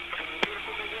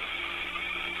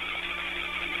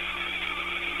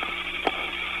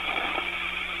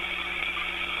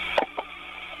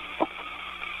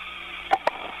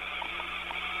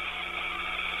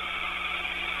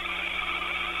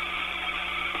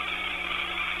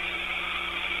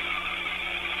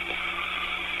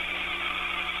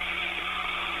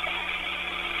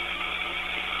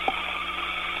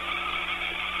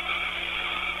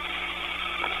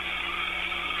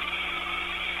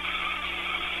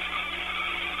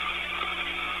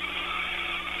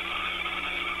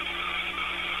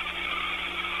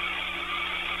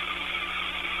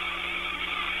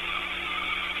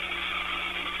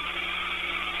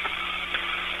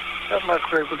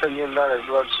 Москва, Якут-1, дальность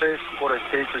 26, скорость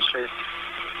 36.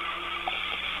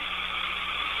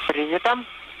 Принято.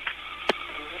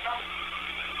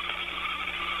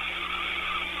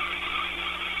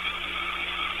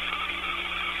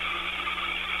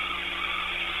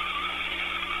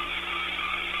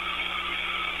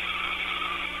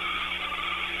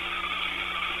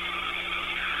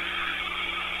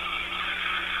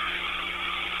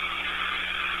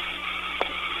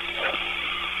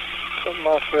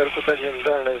 Москва, Якут-1,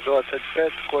 дальность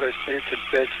 25, скорость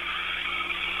 35.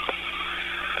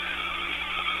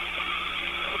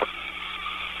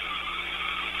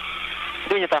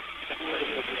 Принято.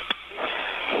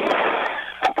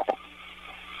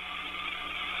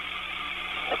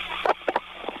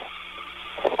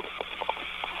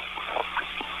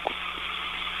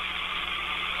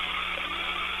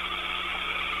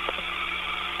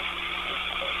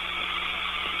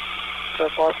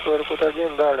 Москва,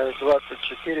 Якут-1, дальность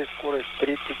 24, скорость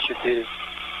 34.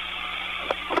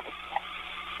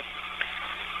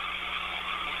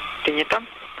 Принято.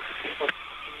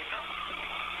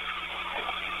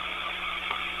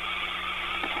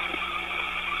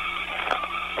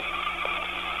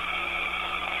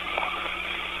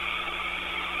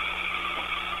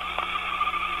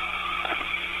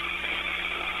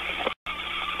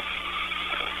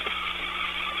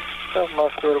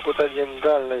 Москва, Якут-1,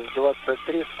 дальность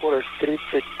 23, скорость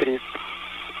 33.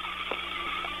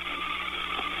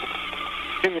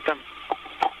 Принято.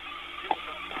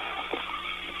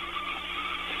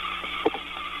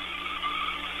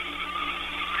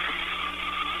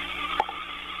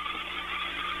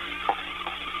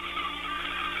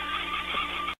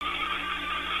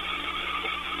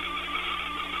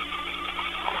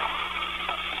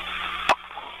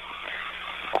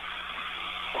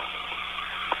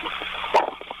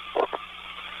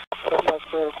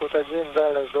 Москва, Якут-1,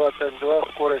 дальность 22,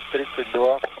 скорость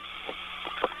 32.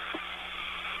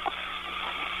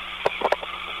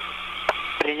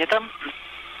 Принято.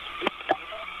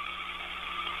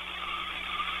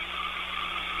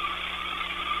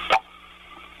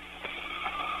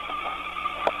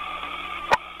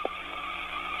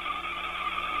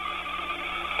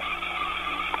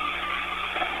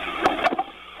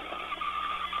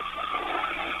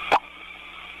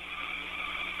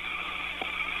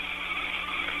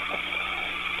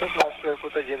 Москва,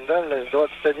 Якут-1, дальность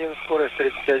 21, скорость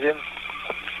 31.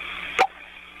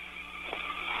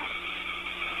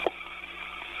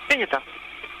 Принято.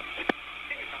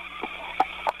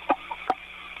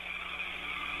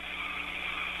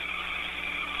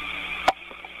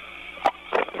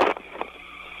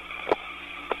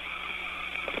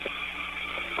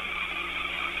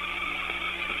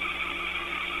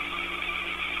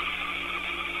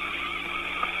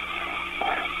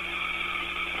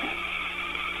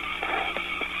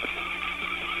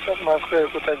 Москва,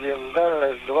 Якут-1,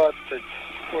 дальность 20,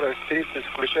 скорость 30,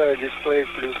 включая дисплей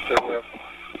плюс ТВ.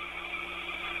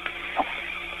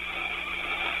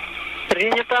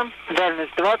 Принято.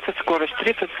 Дальность 20, скорость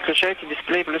 30, включайте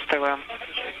дисплей плюс ТВ.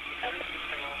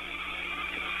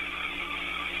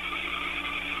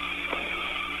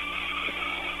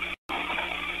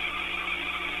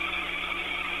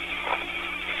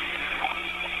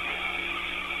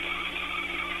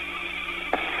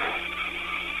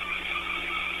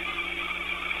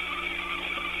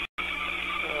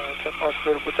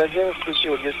 Москва, Якут-1,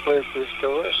 включил дисплей плюс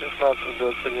ТВ, 16,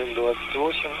 21,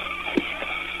 28.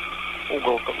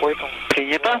 Угол какой там?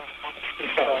 Принято.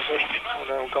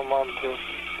 Да, команду.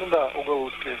 Ну да, угол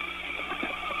узкий.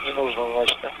 Не нужно,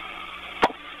 значит, да?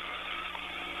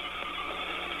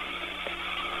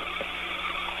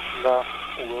 Да,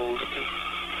 угол узкий.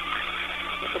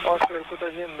 Это Москва,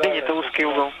 Якут-1, да. Принято, узкий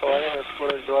угол. Половина,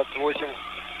 скорость 28.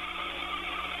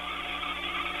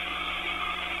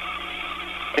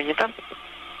 Принято.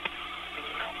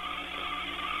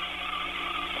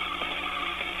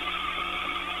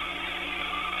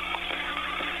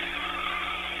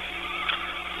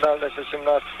 Дальность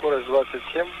 18, скорость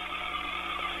 27.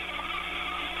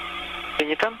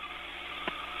 Принято.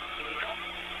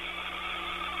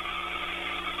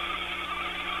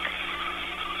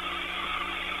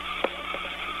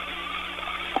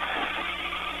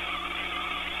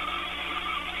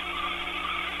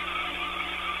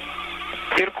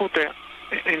 Иркуты,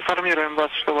 информируем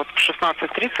вас, что вот в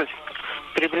 16:30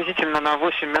 приблизительно на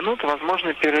 8 минут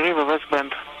возможны перерывы в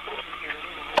S-бенд.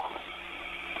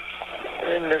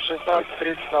 Времени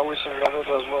 16:30 на 8 минут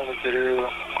возможно перерывы.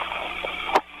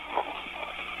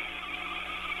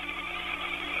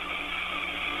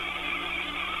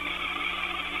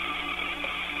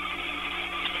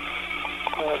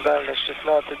 Дальность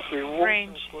 16,8,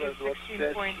 Range is скорость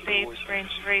 16.8, 25,8.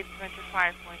 range rate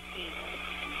 25.8.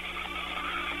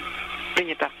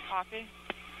 Принято. Copy.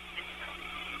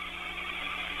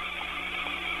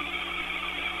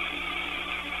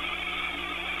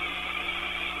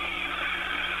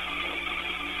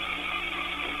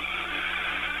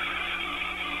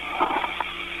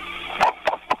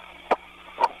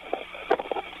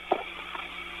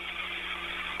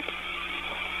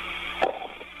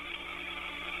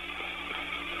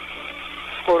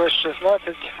 Скорость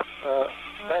 16,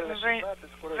 дальность Ra- 16,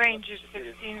 скорость Range is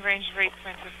 24. 16, range rate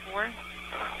 24.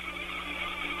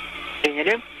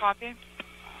 Приняли. Copy.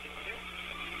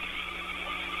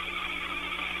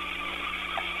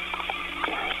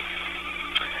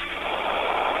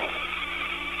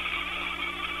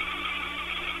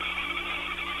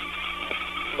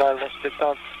 Дальность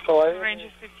 15,5. Range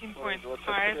is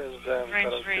 15.5,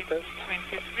 range rate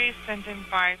 23, standing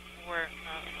by for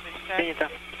the test. Принято.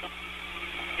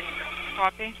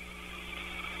 Copy.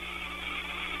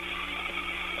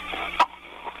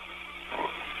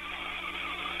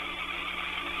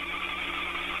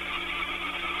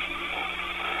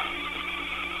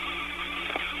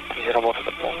 Где работа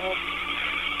дополнена?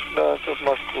 Да, тут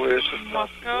Москвы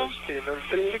Moscow,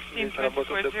 16.03. Здесь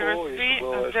работа ДПО и 16.23,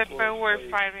 угловая DPO скорость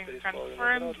firing 3,5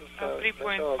 confirmed, градуса. 3.5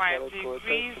 Начало короткого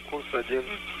degrees теста, курс 1. is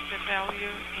the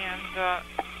value, and short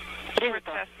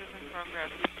Принято. test is in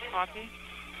progress. Copy.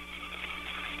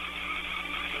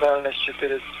 Дальность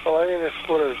 14,5,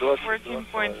 скорость 20.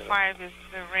 14.5 is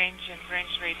the range, and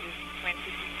range rate is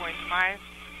 22.5.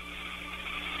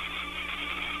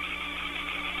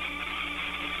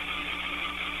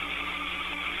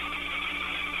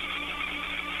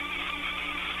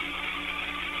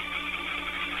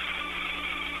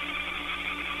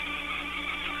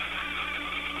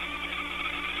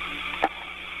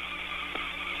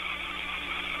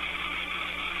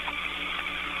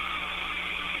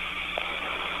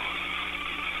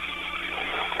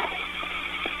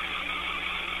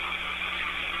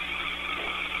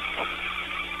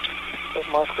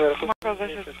 Москва, Moscow,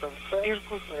 this is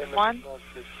Irkutsk 1.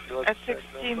 At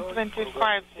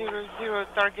 16:25:00,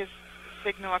 target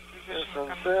signal acquisition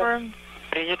confirmed.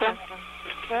 Принято.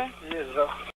 есть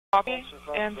заход. Copy.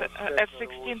 And at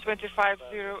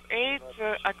 16:25:08,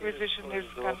 acquisition is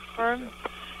confirmed,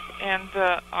 and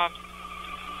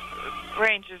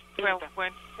range is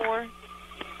 12.4.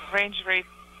 Range rate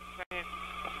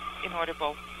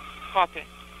inaudible. Copy.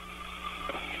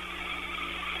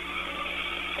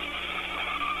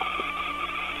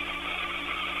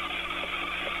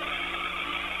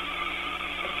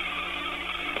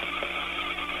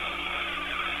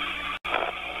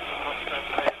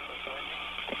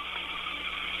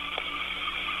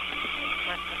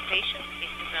 Station,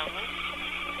 station ground.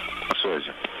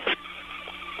 Союзе.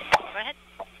 Go ahead.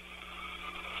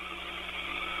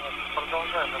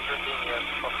 Продолжаем наблюдение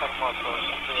по формату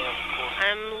ожидания курса.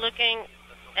 I'm looking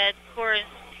at course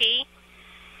T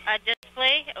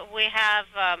display. We have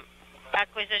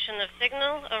acquisition of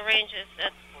signal. Range is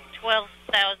at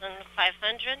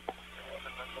 12,500.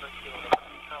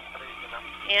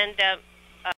 And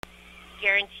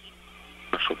guaranteed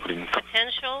Хорошо, принято.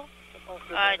 potential.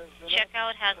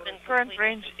 Checkout has been Current completed.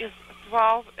 range is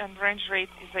 12 and range rate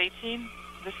is 18.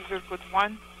 This is Irkut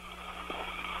 1.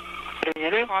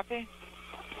 Приняли. Copy.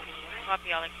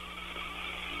 Copy, Alex.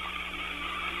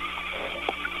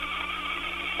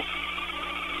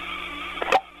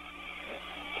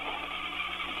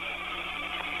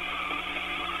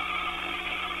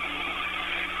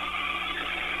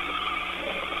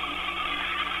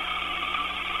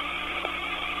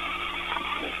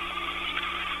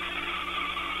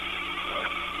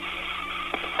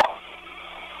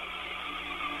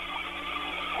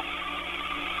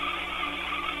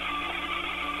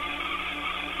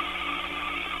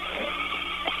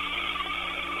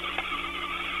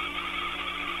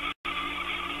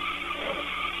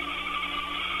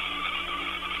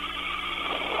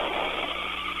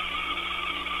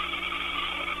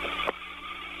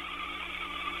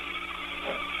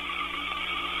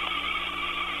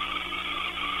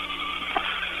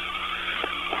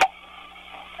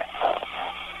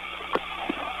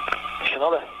 Еще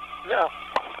надо? Да.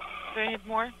 Do you need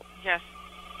more? Yes.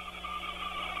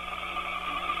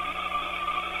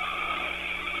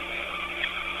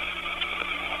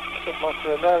 Тут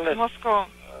Москва, дальность. Moscow,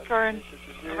 current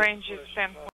range is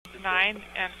 10.9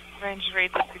 and range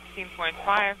rate is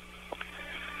 16.5.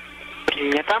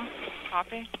 Принято.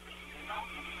 Copy.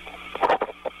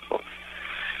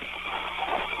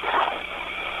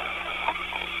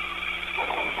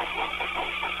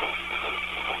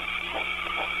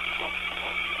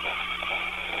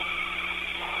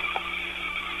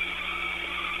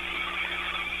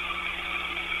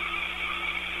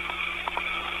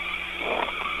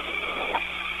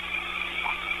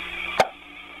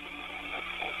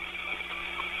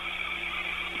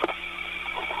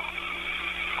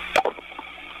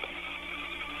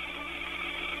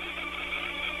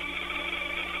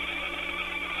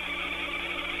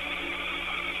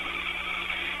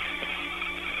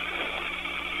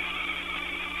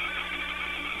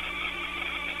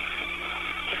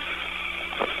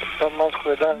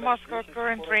 Moscow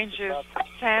current range is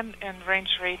 10 and range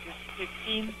rate is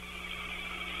 15.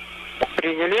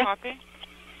 Приняли. Copy.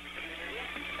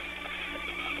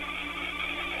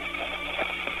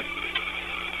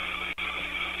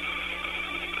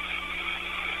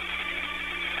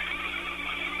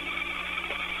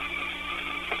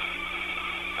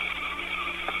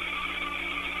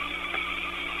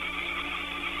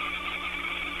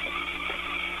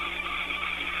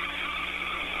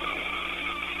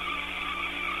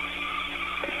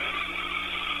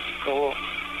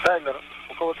 Таймер.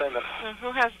 У кого таймер?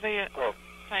 Who has the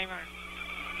timer?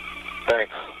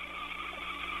 Thanks.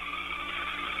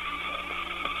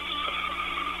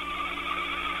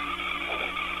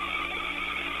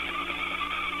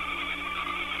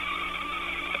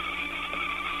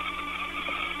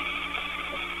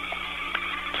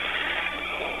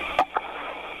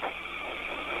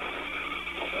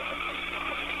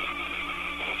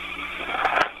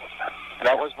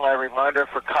 That was my reminder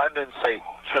for condensate.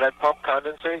 Should I pump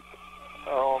condensate?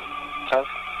 Test.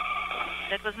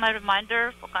 That was my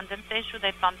reminder for condensate. Should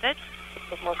I pump it?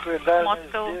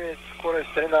 Moscow.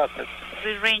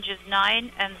 The range is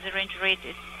 9 and the range rate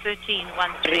is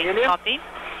 1313. Copy.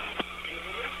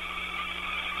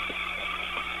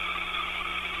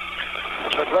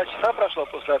 Два часа прошло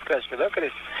после откачки, да,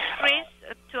 Крис? Chris,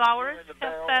 2 hours have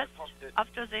passed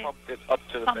after the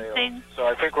pumping. So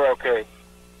I think we're okay.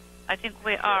 I think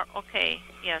we are okay.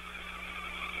 Yes.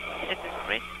 This is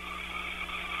Chris.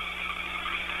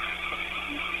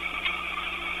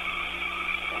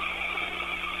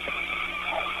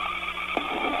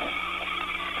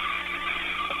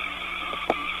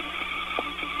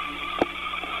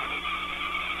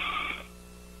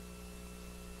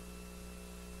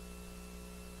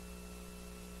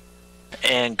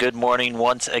 And good morning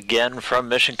once again from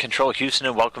Mission Control Houston,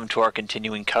 and welcome to our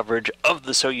continuing coverage of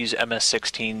the Soyuz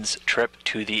MS-16's trip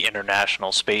to the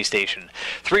International Space Station.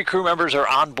 3 crew members are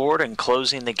on board and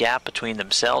closing the gap between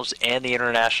themselves and the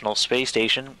International Space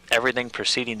Station. Everything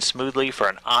proceeding smoothly for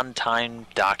an on-time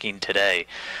docking today.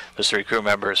 Those 3 crew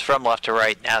members from left to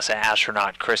right: NASA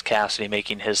astronaut Chris Cassidy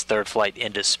making his 3rd flight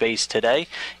into space today.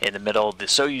 In the middle, the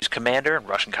Soyuz commander,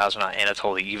 Russian cosmonaut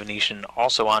Anatoly Ivanishin,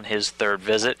 also on his 3rd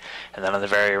visit. And then on the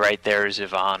very right there is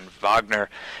Ivan Wagner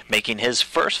making his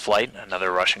 1st flight,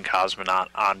 another Russian cosmonaut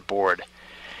on board.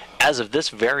 As of this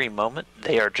very moment,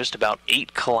 they are just about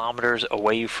 8 kilometers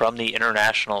away from the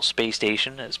International Space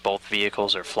Station, as both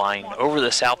vehicles are flying over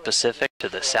the South Pacific to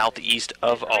the southeast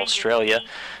of Australia.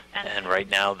 And right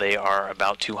now they are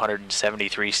about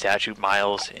 273 statute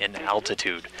miles in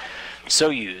altitude.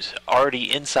 Soyuz,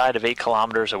 already inside of 8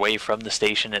 kilometers away from the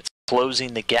station, it's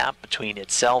closing the gap between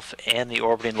itself and the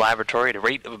orbiting laboratory at a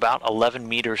rate of about 11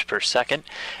 meters per second.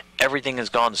 Everything has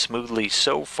gone smoothly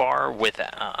so far with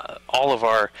all of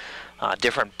our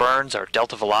different burns, our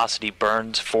delta velocity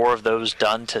burns, 4 of those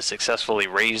done to successfully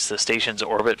raise the station's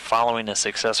orbit following a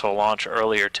successful launch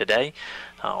earlier today.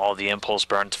 All the impulse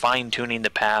burns fine-tuning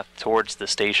the path towards the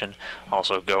station,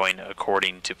 also going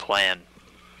according to plan.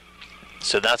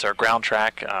 So that's our ground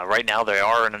track. Right now they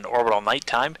are in an orbital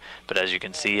nighttime, but as you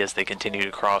can see, as they continue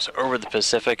to cross over the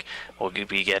Pacific, we'll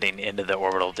be getting into the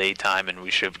orbital daytime, and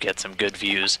we should get some good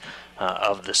views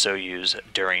of the Soyuz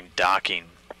during docking.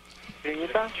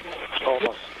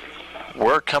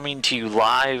 We're coming to you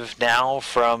live now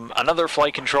from another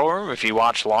flight control room. If you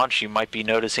watch launch, you might be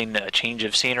noticing a change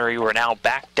of scenery. We're now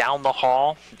back down the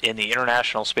hall in the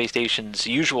International Space Station's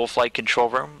usual flight control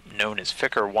room, known as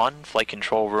Ficker 1, Flight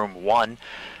Control Room 1.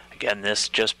 Again, this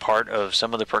just part of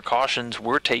some of the precautions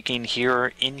we're taking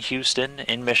here in Houston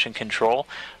in Mission Control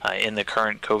in the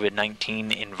current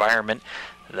COVID-19 environment.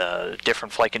 The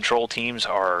different flight control teams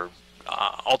are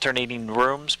alternating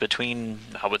rooms between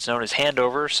what's known as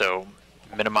handover, so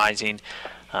minimizing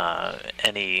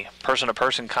any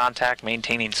person-to-person contact,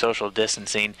 maintaining social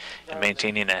distancing, and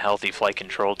maintaining a healthy flight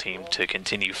control team to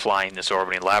continue flying this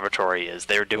orbiting laboratory, as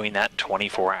they're doing that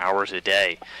 24 hours a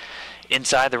day.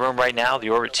 Inside the room right now, the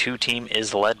Orbit 2 team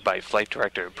is led by Flight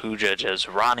Director Pooja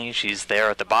Jazrani. She's there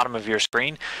at the bottom of your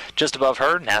screen. Just above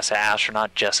her, NASA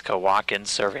astronaut Jessica Watkins,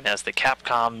 serving as the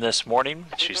Capcom this morning.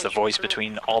 She's the voice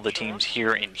between all the teams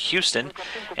here in Houston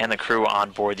and the crew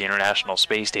on board the International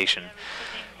Space Station.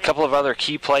 A couple of other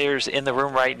key players in the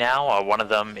room right now. One of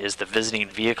them is the visiting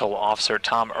vehicle officer,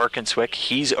 Tom Erkenswick.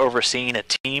 He's overseeing a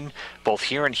team both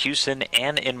here in Houston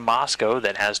and in Moscow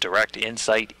that has direct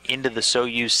insight into the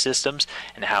Soyuz systems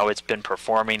and how it's been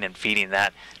performing, and feeding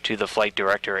that to the flight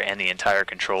director and the entire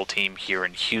control team here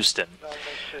in Houston.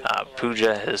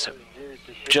 Pooja has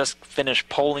just finished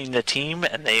polling the team,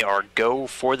 and they are go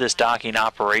for this docking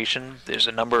operation. There's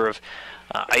a number of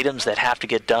items that have to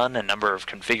get done, a number of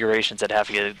configurations that have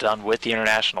to get done with the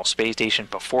International Space Station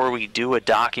before we do a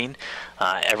docking.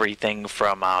 Everything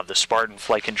from the Spartan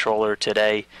flight controller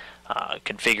today,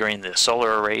 configuring the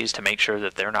solar arrays to make sure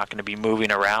that they're not going to be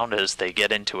moving around as they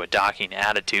get into a docking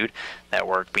attitude. That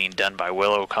work being done by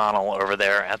Will O'Connell over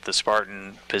there at the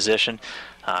Spartan position.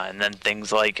 And then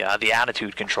things like the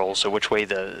attitude control, so which way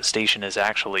the station is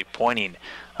actually pointing.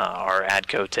 Our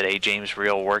ADCO today, James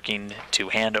Reel, working to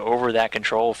hand over that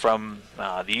control from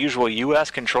the usual U.S.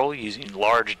 control using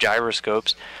large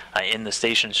gyroscopes in the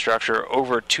station structure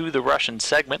over to the Russian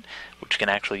segment, which can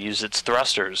actually use its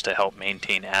thrusters to help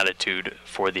maintain attitude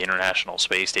for the International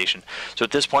Space Station. So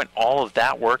at this point, all of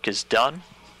that work is done.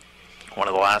 One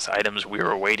of the last items we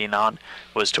were waiting on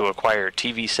was to acquire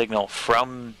TV signal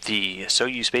from the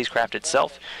Soyuz spacecraft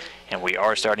itself, and we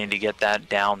are starting to get that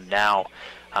down now.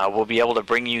 We'll be able to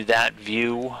bring you that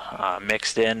view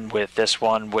mixed in with this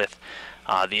one with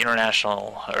the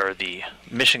International, or the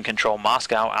Mission Control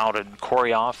Moscow out in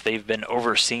Koryov. They've been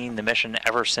overseeing the mission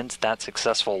ever since that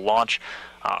successful launch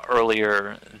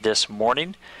earlier this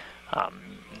morning.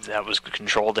 That was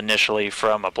controlled initially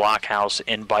from a blockhouse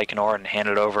in Baikonur and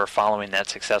handed over following that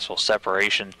successful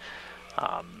separation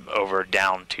over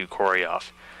down to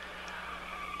Koryov.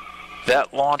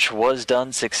 That launch was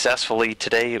done successfully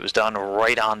today. It was done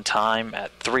right on time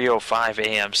at 3:05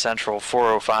 a.m. Central,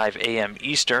 4:05 a.m.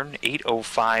 Eastern,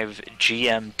 8:05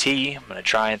 GMT. I'm going to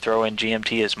try and throw in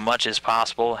GMT as much as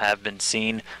possible. Have been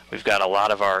seen. We've got a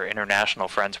lot of our international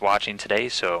friends watching today,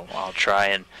 so I'll try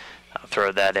and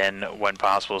throw that in when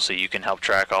possible so you can help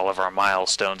track all of our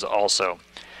milestones also.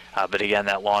 But again,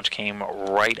 that launch came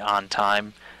right on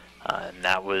time. And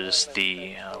that was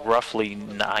the roughly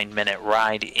 9-minute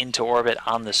ride into orbit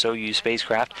on the Soyuz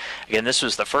spacecraft. Again, this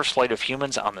was the first flight of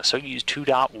humans on the Soyuz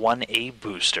 2.1A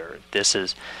booster. This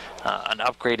is an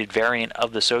upgraded variant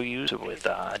of the Soyuz with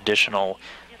additional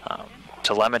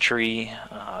telemetry,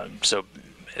 so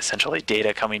essentially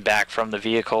data coming back from the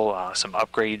vehicle, some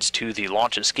upgrades to the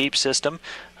launch escape system,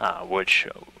 which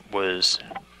was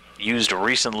used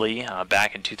recently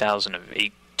back in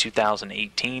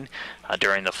 2018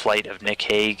 during the flight of Nick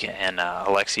Hague and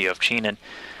Alexei Ovchinin.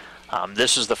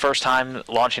 This was the first time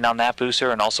launching on that booster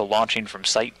and also launching from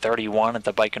Site 31 at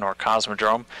the Baikonur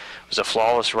Cosmodrome. It was a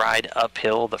flawless ride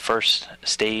uphill. The first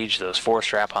stage, those 4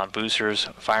 strap-on boosters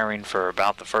firing for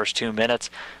about the first 2 minutes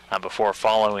before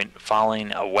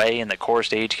falling away in the core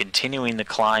stage, continuing the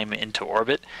climb into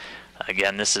orbit.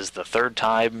 Again, this is the 3rd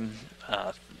time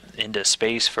into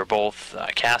space for both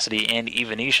Cassidy and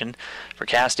Evanetian. For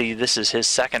Cassidy, this is his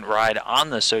 2nd ride on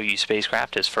the Soyuz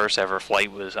spacecraft. His first ever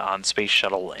flight was on Space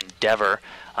Shuttle Endeavour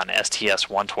on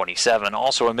STS-127,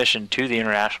 also a mission to the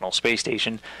International Space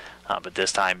Station, but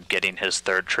this time getting his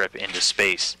 3rd trip into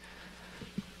space.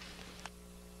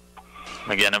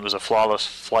 Again, it was a flawless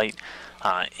flight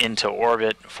into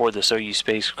orbit for the Soyuz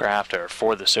spacecraft, or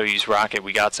for the Soyuz rocket.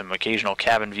 We got some occasional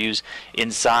cabin views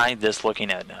inside. This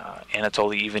looking at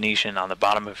Anatoly Ivanishyn on the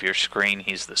bottom of your screen.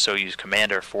 He's the Soyuz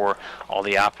commander for all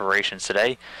the operations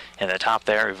today. And at the top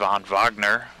there, Ivan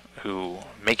Wagner, who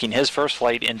making his first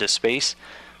flight into space.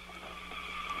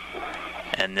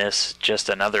 And this, just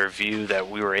another view that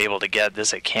we were able to get. This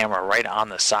is a camera right on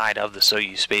the side of the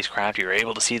Soyuz spacecraft. You were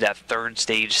able to see that 3rd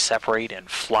stage separate and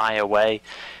fly away.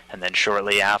 And then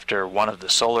shortly after one of the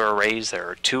solar arrays, there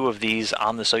are 2 of these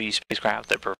on the Soyuz spacecraft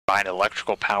that provide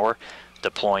electrical power,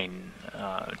 deploying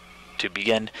to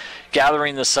begin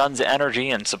gathering the sun's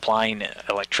energy and supplying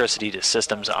electricity to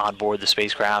systems on board the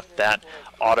spacecraft. That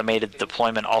automated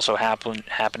deployment also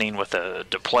happening with the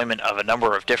deployment of a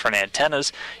number of different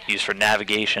antennas used for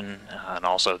navigation, and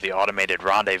also the automated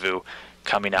rendezvous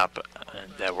coming up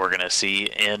that we're going to see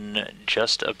in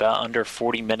just about under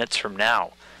 40 minutes from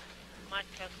now.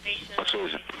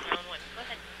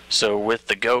 So with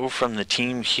the go from the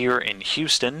team here in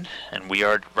Houston, and we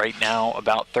are right now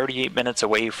about 38 minutes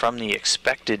away from the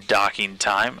expected docking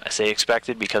time. I say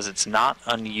expected because it's not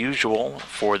unusual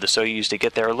for the Soyuz to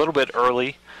get there a little bit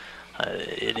early.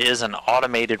 It is an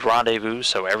automated rendezvous,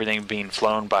 so everything being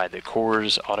flown by the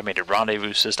Corps' automated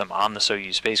rendezvous system on the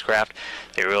Soyuz spacecraft.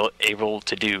 They were able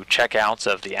to do checkouts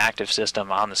of the active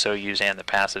system on the Soyuz and the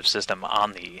passive system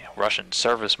on the Russian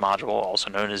service module,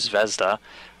 also known as Zvezda,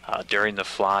 during the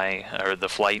flight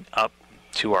up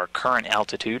to our current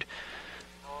altitude.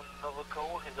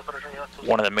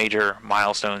 One of the major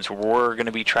milestones we're going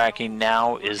to be tracking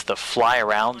now is the fly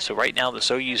around. So right now the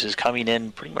Soyuz is coming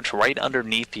in pretty much right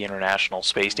underneath the International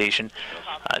Space Station.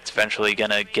 It's eventually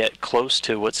going to get close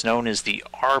to what's known as the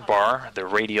R-bar, the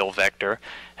radial vector,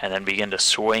 and then begin to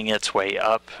swing its way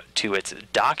up to its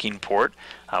docking port,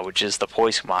 which is the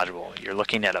POISC module. You're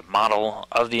looking at a model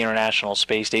of the International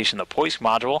Space Station. The POISC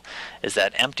module is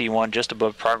that empty one just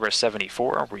above Progress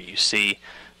 74, where you see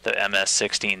the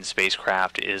MS-16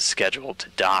 spacecraft is scheduled to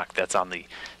dock. That's on the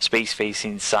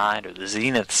space-facing side, or the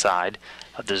zenith side,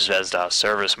 of the Zvezda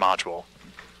service module.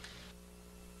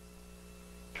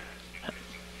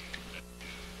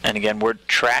 And again, we're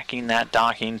tracking that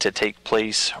docking to take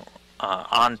place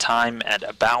on time at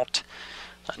about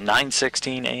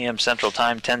 9:16 a.m. Central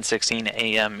Time, 10:16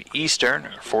 a.m. Eastern,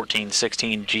 or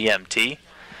 14:16 GMT.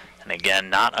 And again,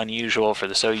 not unusual for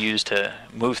the Soyuz to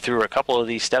move through a couple of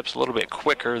these steps a little bit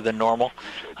quicker than normal.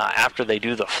 After they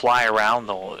do the fly around,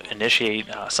 they'll initiate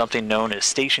something known as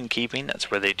station keeping. That's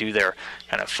where they do their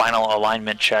kind of final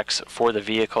alignment checks for the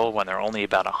vehicle when they're only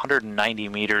about 190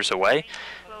 meters away.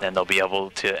 Then they'll be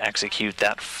able to execute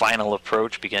that final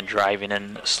approach, begin driving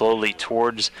in slowly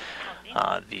towards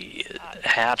the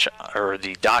hatch, or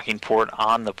the docking port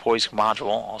on the POISC module,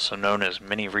 also known as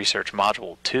Mini Research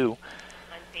Module 2.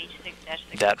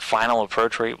 That final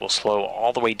approach rate will slow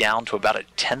all the way down to about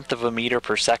 1/10 of a meter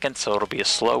per second, so it'll be a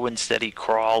slow and steady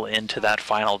crawl into that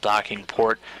final docking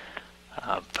port.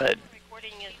 But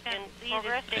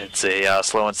it's a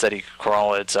slow and steady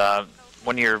crawl. It's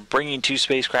when you're bringing two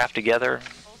spacecraft together,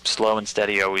 slow and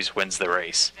steady always wins the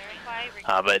race.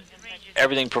 But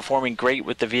everything performing great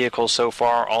with the vehicle so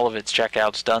far. All of its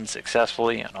checkouts done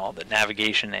successfully, and all the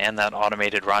navigation and that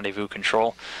automated rendezvous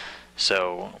control.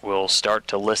 So we'll start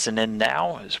to listen in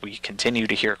now as we continue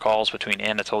to hear calls between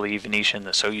Anatoly Ivanishyn,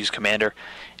 the Soyuz commander,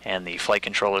 and the flight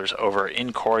controllers over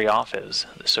in Koryov as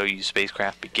the Soyuz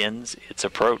spacecraft begins its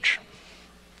approach.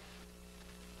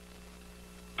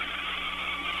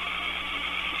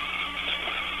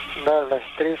 Дальность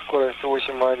 3, скорость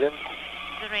 8,1.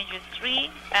 The range is 3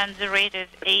 and the rate is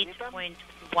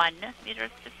 8.1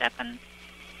 meters per second.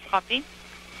 Copy.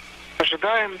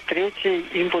 Ожидаем третий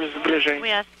импульс сближения.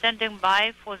 We are standing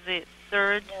by for the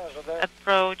third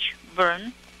approach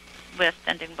burn. We are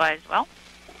standing by as well.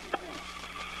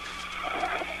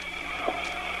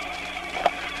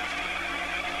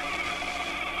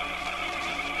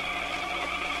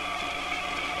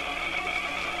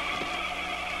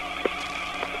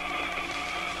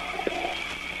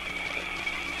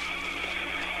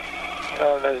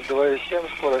 Дальность 2,7,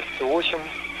 скорость 8.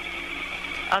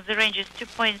 The range is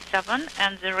 2.7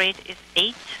 and the rate is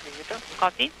 8.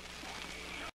 Copy.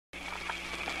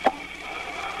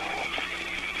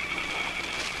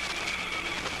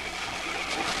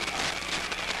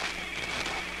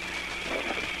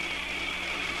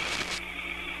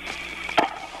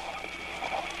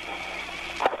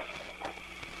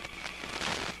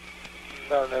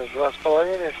 Дальность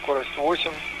 2,5, скорость 8.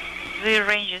 The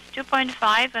range is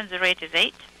 2.5 and the rate is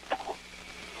 8.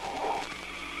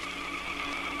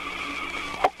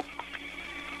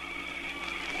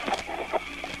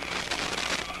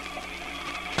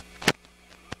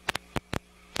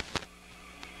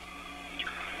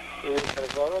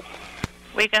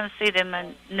 We can see the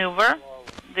maneuver.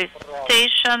 The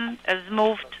station has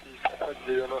moved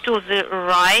to the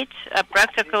right,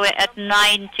 practically at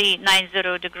 90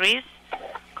 degrees.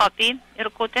 Copy,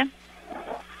 Irkutsk.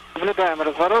 Наблюдаем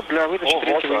разворот для выдачи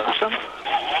третьего импульса.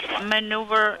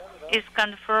 Maneuver is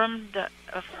confirmed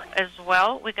as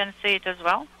well. We can see it as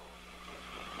well.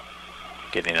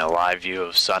 Getting a live view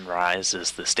of sunrise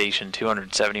as the station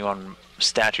 271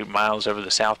 statute miles over the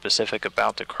South Pacific,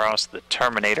 about to cross the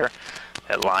terminator,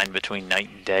 that line between night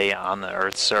and day on the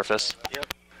Earth's surface.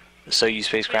 The Soyuz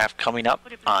spacecraft coming up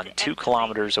on 2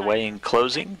 kilometers away and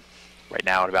closing, right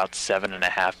now at about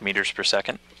 7.5 meters per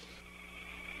second.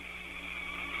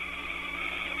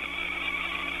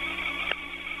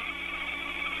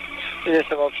 We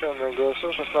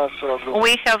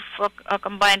have a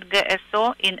combined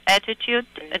GSO in attitude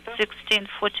at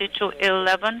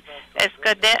 16:42:11.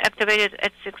 SKD activated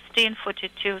at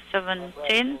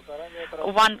 16:42:17.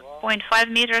 1.5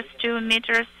 meters, 2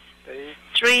 meters,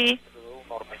 3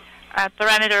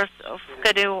 parameters of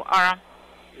schedule are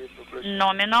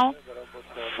nominal.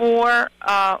 4,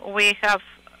 we have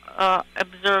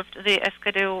observed the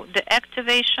schedule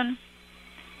deactivation.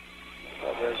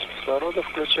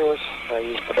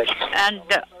 And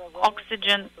the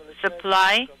oxygen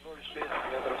supply.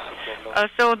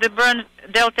 So the burn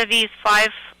delta V is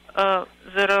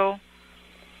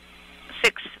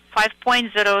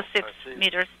 5.06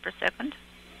 meters per second.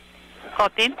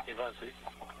 Copy.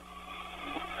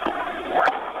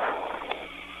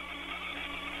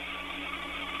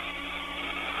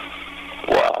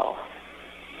 Wow.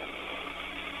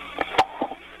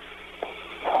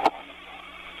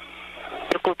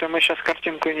 Иркуты мы сейчас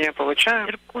картинку не получаем.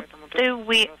 Irkut,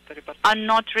 we are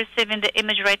not receiving the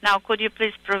image right now. Could you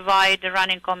please provide the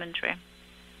running commentary?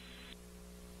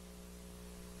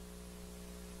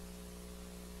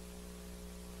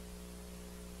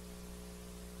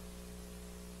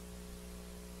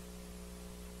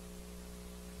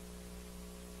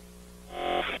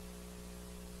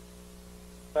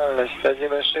 Дальность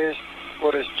 1,6,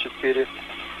 скорость 4.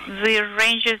 The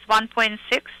range is 1.6,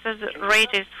 the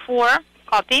rate is 4.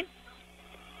 Copy.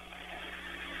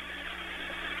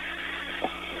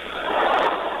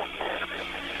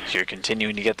 So you're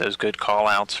continuing to get those good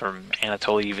call-outs from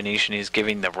Anatoly Ivanishin. He's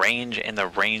giving the range and the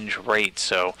range rate.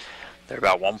 So they're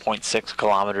about 1.6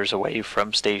 kilometers away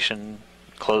from station,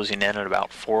 closing in at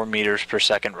about 4 meters per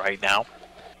second right now.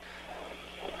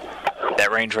 That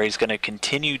range rate is going to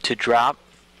continue to drop.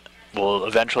 We'll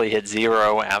eventually hit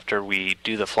 0 after we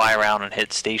do the fly around and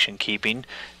hit station keeping.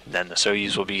 Then the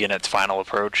Soyuz will begin its final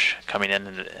approach, coming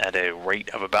in at a rate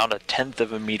of about 1/10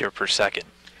 of a meter per second.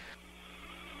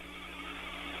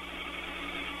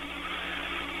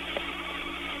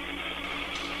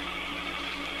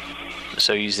 The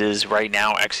Soyuz is right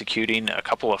now executing a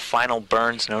couple of final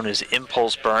burns known as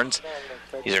impulse burns.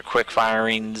 These are quick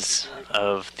firings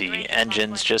of the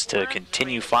engines just to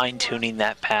continue fine-tuning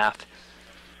that path.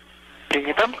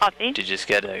 To just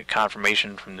get a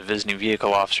confirmation from the visiting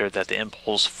vehicle officer that the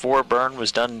Impulse 4 burn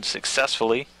was done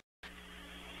successfully.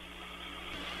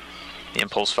 The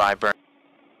Impulse 5 burn.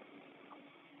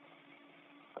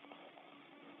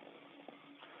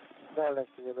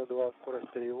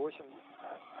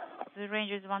 The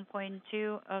range is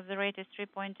 1.2, the rate is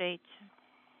 3.8.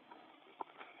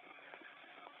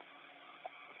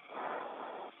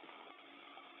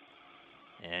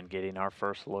 And getting our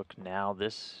first look now,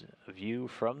 this view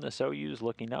from the Soyuz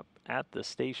looking up at the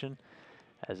station.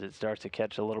 As it starts to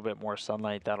catch a little bit more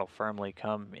sunlight, that'll firmly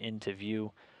come into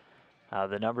view.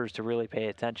 The numbers to really pay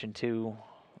attention to,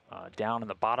 down in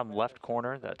the bottom left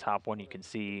corner, that top one you can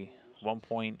see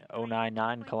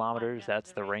 1.099 kilometers.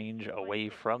 That's the range away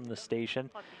from the station.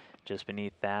 Just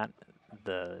beneath that,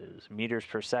 the meters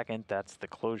per second, that's the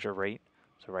closure rate.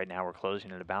 So right now we're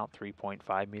closing at about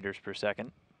 3.5 meters per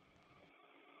second.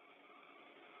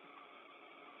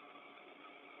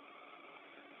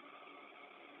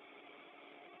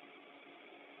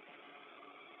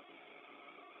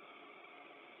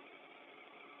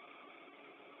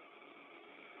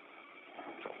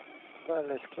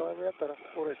 Дальность километр,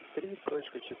 скорость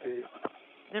 3.4.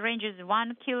 The range is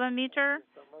 1 kilometer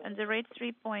and the rate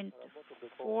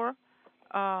 3.4.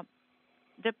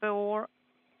 DPO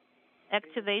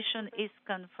activation is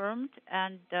confirmed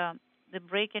and the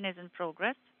braking is in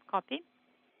progress. Copy.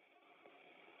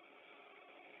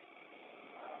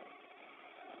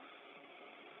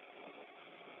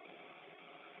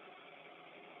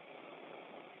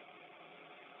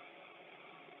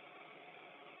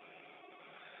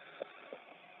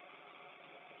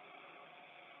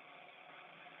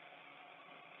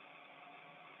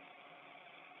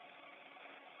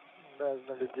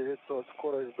 Дальность 900,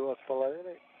 скорость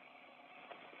 2,5.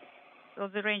 So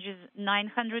the range is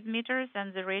 900 meters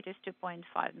and the rate is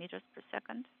 2.5 meters per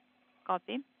second.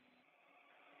 Copy.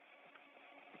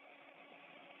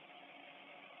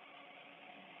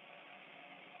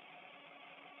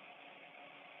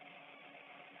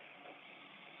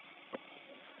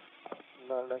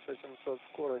 Дальность 800,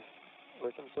 скорость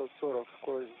 840,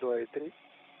 скорость 2,3.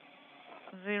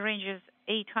 The range is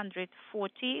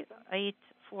 840,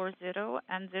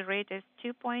 and the rate is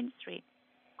 2.3.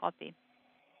 Copy.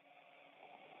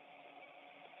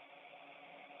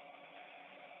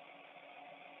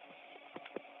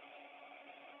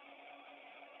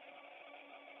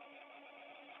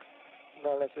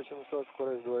 Дальность 800,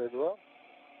 скорость 2,2.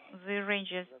 The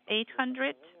range is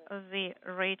 800, the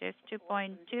rate is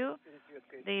 2.2.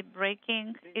 The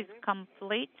braking is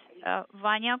complete.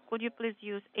 Vanya, could you please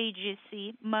use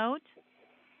AGC mode?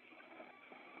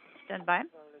 Stand by.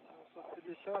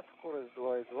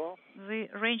 The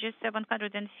range is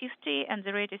 750 and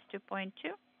the rate is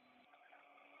 2.2.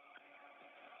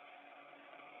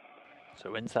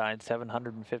 So inside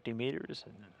 750 meters,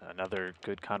 another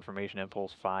good confirmation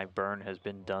Impulse 5 burn has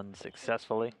been done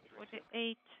successfully.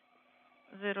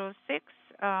 4806,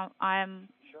 I'm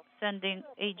sending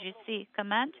AGC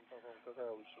command.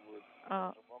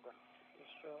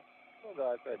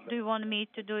 Do you want me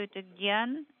to do it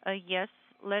again? Yes,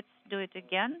 let's do it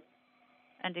again.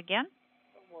 And again?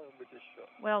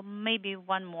 Well, maybe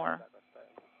one more.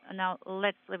 Now,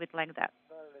 let's leave it like that.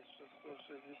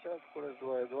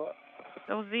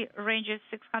 So the range is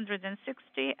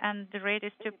 660 and the rate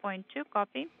is 2.2.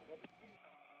 Copy.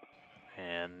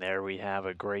 And there we have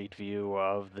a great view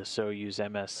of the Soyuz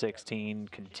MS-16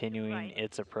 continuing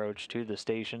its approach to the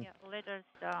station. Yeah, letters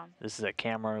down. This is a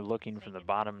camera looking from the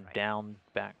bottom down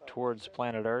back towards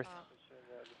planet Earth.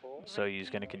 Soyuz is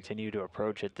going to continue to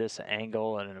approach at this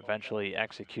angle and eventually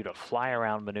execute a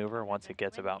fly-around maneuver once it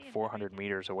gets about 400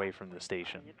 meters away from the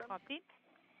station. Copy.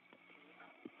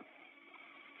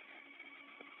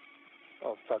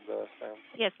 Вот так давай ставим.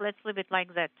 Yes, let's leave it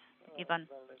like that, Ivan.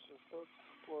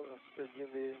 Скорость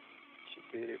 1,4.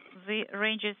 The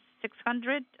range is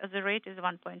 600, the rate is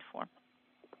 1.4.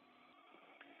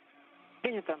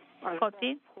 Принято.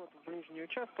 Copy. Вход в ближний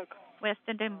участок. We're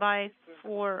standing by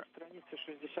for Страница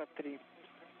 63.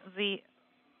 the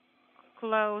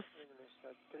close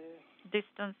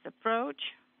distance approach.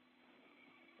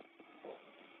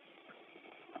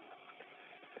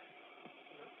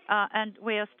 And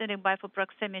we are standing by for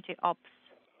proximity ops.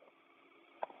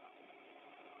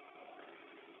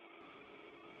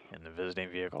 And the visiting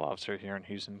vehicle officer here in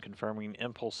Houston confirming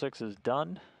Impulse 6 is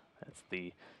done. That's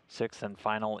the 6th and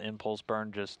final impulse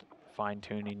burn, just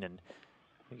fine-tuning and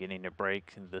beginning to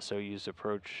break the Soyuz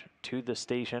approach to the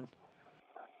station.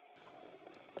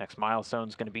 Next milestone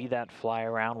is going to be that fly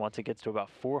around once it gets to about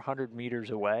 400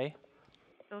 meters away.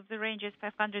 So the range is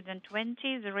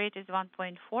 520, the rate is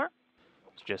 1.4.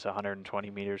 It's just 120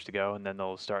 meters to go, and then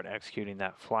they'll start executing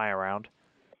that fly around.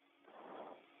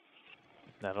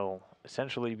 That'll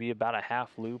essentially be about a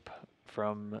half loop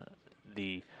from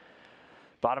the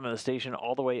bottom of the station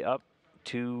all the way up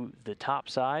to the top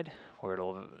side, where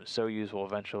Soyuz will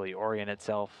eventually orient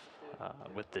itself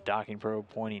with the docking probe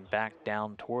pointing back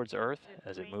down towards Earth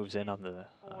as it moves in on the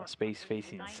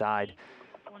space-facing side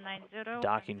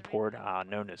docking port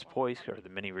known as Poisk, or the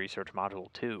Mini Research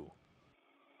Module 2.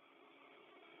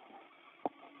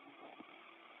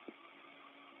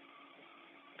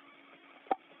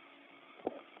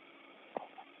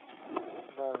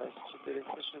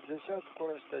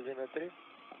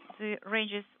 The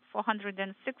range is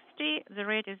 460, the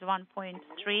rate is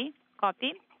 1.3.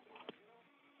 Copy.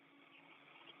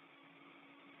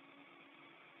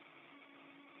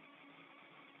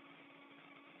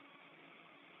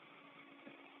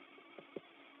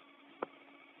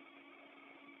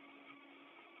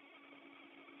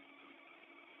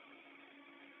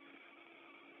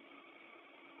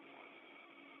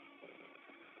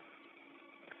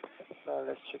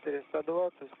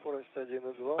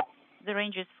 The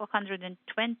range is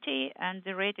 420 and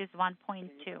the rate is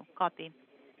 1.2. Copy.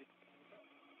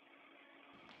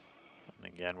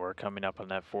 And again, we're coming up on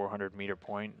that 400 meter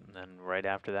point, and then right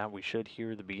after that we should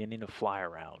hear the beginning of fly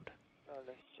around.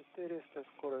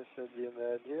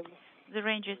 The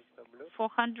range is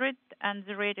 400 and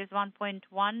the rate is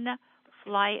 1.1.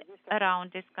 Fly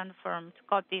around is confirmed.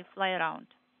 Copy. Fly around.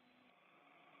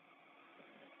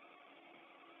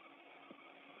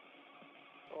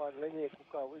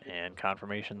 And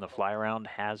confirmation the fly around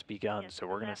has begun. So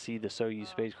we're going to see the Soyuz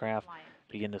spacecraft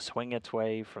begin to swing its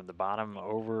way from the bottom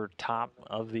over top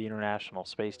of the International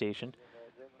Space Station.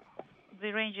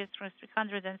 The range is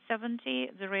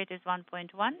 370. The rate is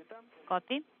 1.1.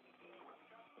 Copy.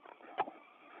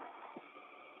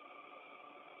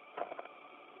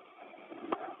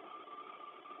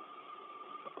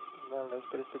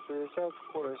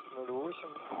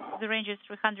 The range is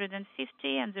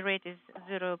 350 and the rate is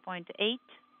 0.8.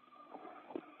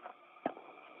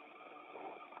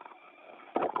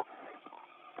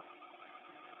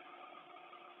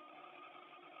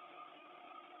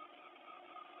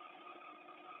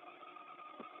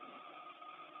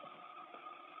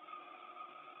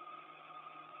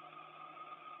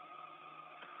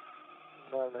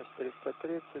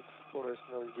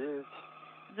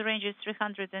 The range is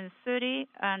 330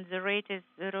 and the rate is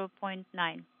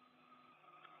 0.9.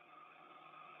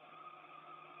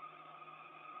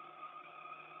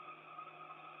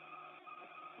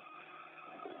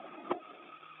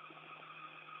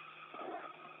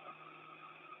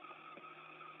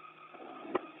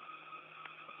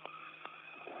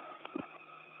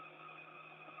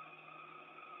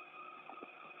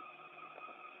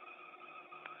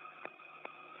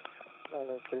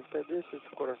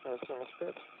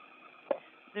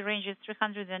 The range is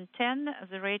 310.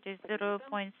 The rate is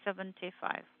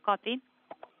 0.75. Copy.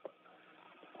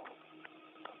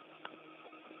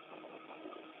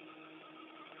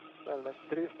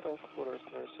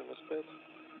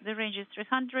 The range is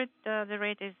 300. The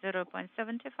rate is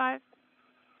 0.75.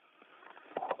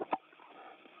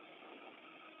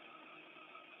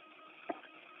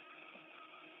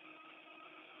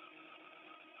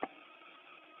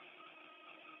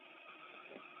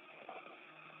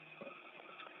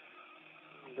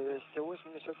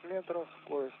 280 метров,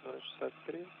 скорость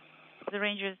 0,63. The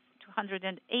range is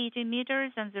 280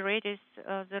 meters and the rate is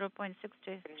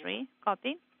 0.63.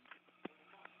 Copy.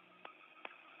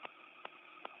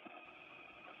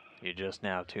 You're just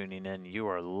now tuning in. You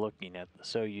are looking at the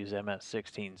Soyuz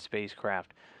MS-16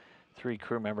 spacecraft. 3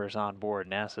 crew members on board,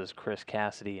 NASA's Chris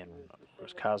Cassidy and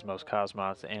Roscosmos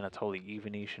cosmonauts Anatoly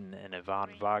Ivanishin and Ivan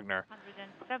Wagner.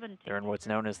 They're in what's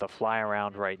known as the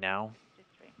fly-around right now.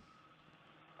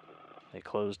 They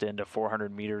closed into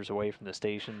 400 meters away from the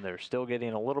station. They're still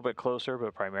getting a little bit closer,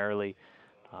 but primarily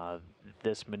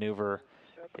this maneuver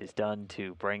is done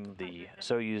to bring the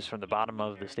Soyuz from the bottom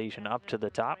of the station up to the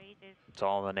top. It's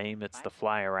all in the name. It's the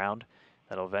fly-around.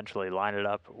 That'll eventually line it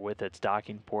up with its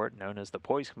docking port known as the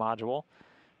Poisk module.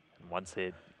 And once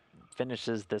it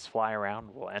finishes this fly-around,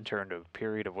 we'll enter into a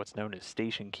period of what's known as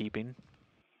station keeping.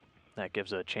 That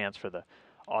gives a chance for the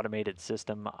automated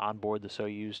system on board the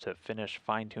Soyuz to finish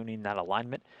fine-tuning that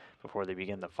alignment before they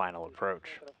begin the final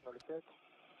approach.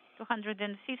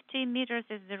 250 meters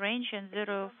is the range and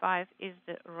 0.5 is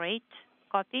the rate.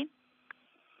 Copy.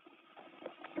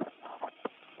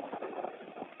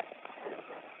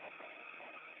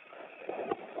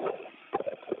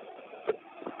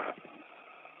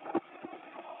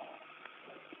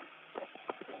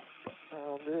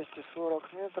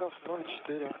 метров,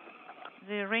 0,4.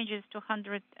 The range is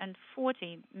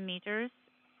 240 meters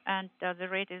and the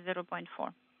rate is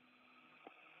 0.4.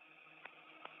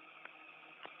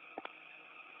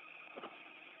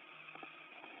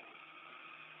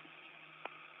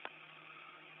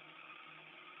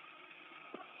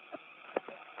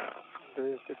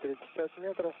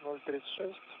 метров,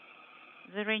 0,36.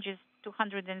 The range is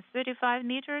 235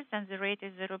 meters and the rate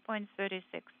is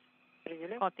 0.36.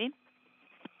 Copy.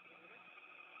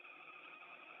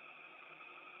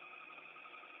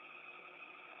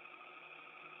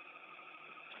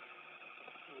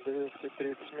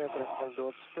 230 метров,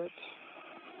 0,25.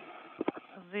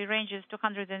 The range is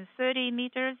 230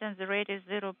 meters and the rate is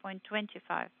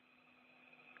 0.25.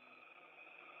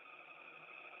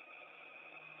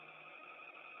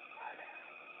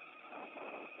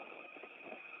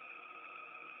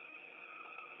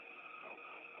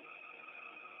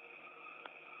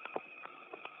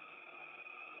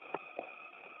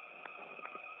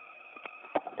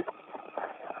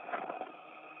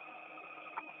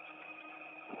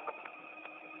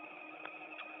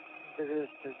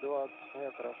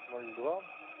 метров, 0,2.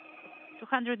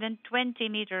 220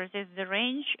 meters is the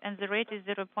range and the rate is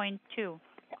 0.2.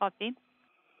 Copy.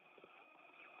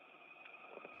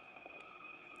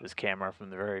 This camera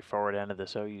from the very forward end of the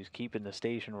Soyuz keeping the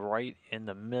station right in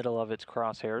the middle of its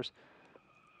crosshairs.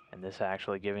 And this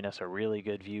actually giving us a really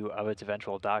good view of its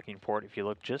eventual docking port. If you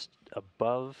look just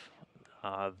above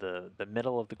the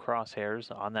middle of the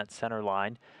crosshairs on that center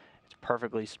line, it's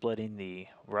perfectly splitting the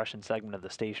Russian segment of the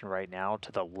station right now.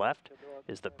 To the left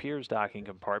is the Pirs docking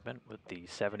compartment with the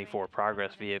 74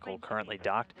 Progress vehicle currently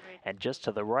docked. And just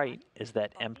to the right is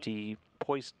that empty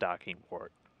Poisk docking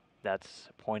port. That's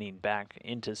pointing back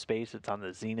into space. It's on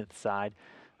the zenith side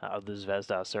of the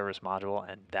Zvezda service module,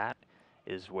 and that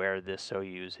is where this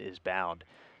Soyuz is bound.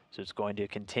 So it's going to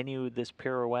continue this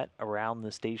pirouette around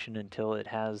the station until it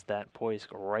has that Poisk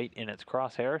right in its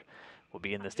crosshair. We'll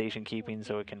begin the station keeping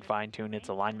so it can fine-tune its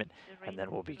alignment, and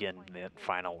then we'll begin the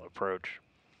final approach.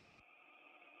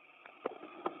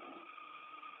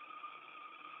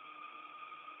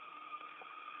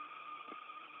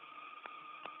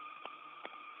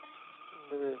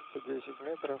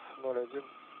 метров, 0,1.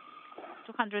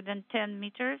 210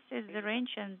 meters is the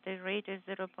range and the rate is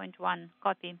 0.1.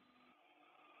 Copy.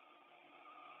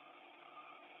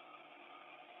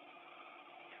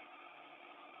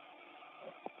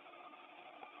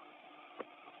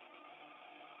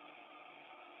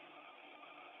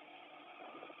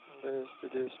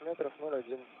 метров,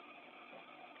 0,1.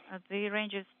 The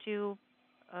range is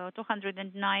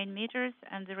 209 meters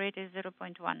and the rate is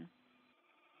 0.1.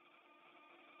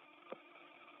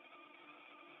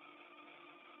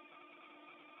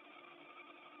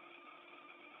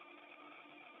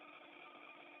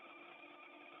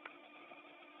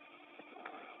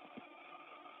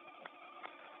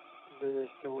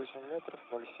 метров,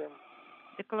 0,7.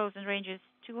 The closing range is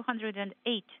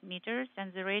 208 meters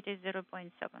and the rate is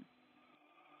 0.7.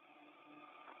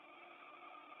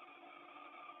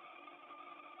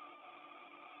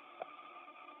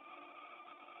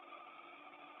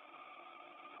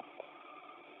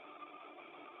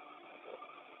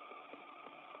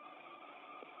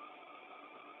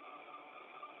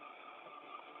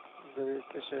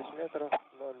 метров,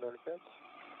 0,05.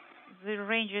 The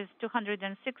range is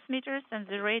 206 meters and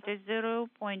the rate is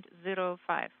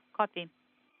 0.05. Copy.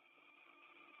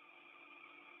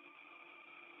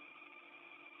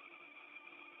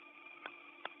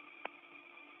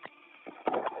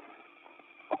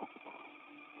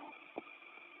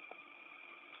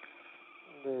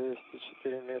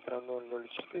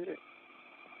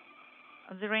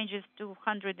 The range is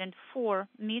 204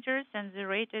 meters and the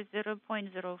rate is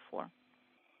 0.04.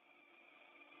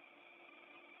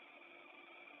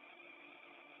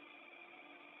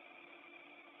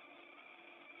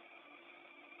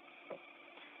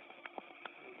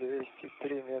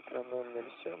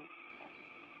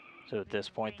 So at this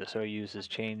point, the Soyuz has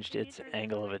changed its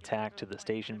angle of attack to the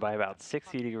station by about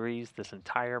 60 degrees. This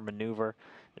entire maneuver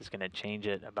is going to change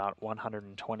it about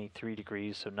 123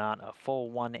 degrees, so not a full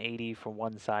 180 from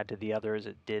one side to the other, as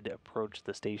it did approach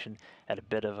the station at a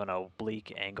bit of an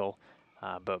oblique angle.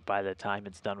 But by the time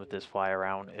it's done with this fly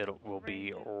around, it will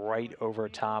be right over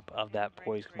top of that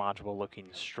poise module, looking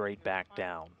straight back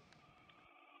down.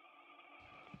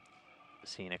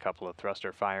 Seeing a couple of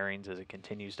thruster firings as it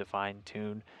continues to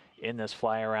fine-tune in this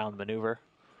fly-around maneuver.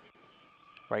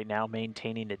 Right now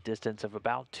maintaining a distance of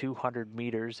about 200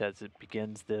 meters as it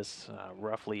begins this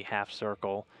roughly half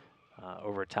circle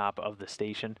over top of the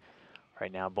station.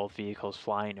 Right now both vehicles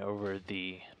flying over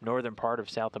the northern part of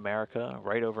South America,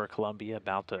 right over Colombia,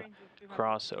 about to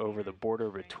cross over the border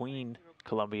between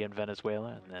Colombia and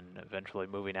Venezuela, and then eventually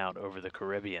moving out over the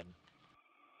Caribbean.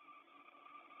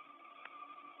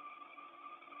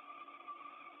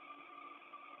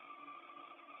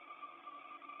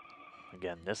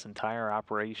 Again, this entire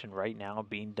operation right now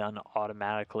being done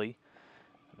automatically.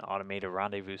 An automated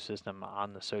rendezvous system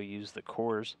on the Soyuz, the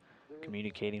cores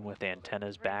communicating with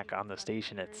antennas back on the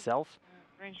station itself.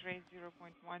 Range rate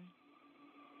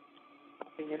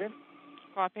 0.1.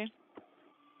 Copy.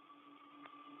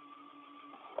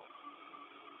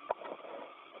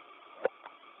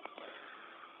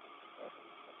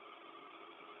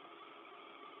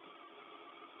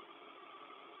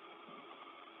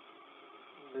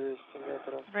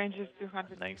 Range is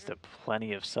 200. Thanks to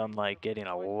plenty of sunlight, getting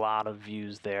a lot of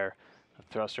views there of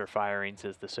thruster firings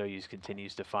as the Soyuz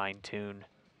continues to fine-tune.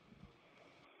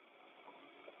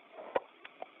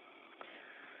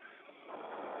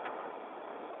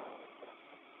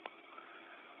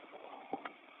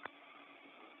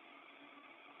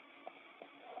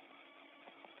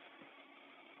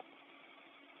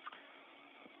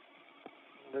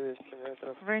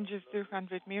 Range is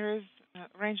 200 meters.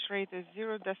 Range rate is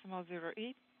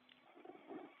 0.08.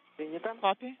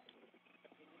 Copy.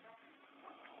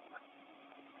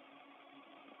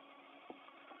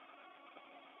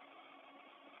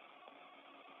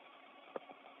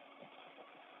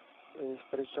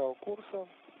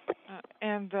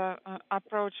 And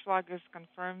approach flag is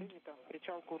confirmed.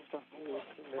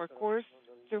 For course,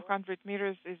 200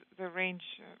 meters is the range.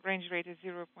 Range rate is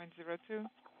 0.02.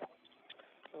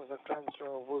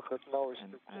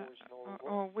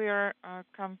 We are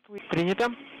complete. Принято.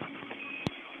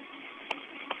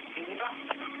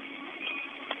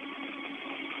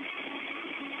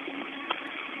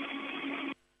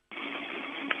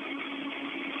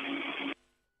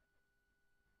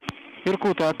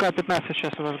 Иркут, а К-15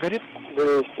 сейчас у вас горит?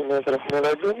 200 метров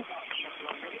 01.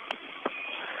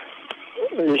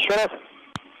 Еще раз.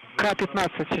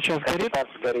 К-15 сейчас горит?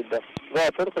 К-15 горит, да.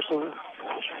 Да, только что...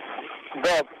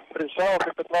 Да, причал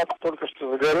К-15 только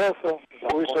что загорелся,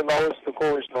 вышли на ось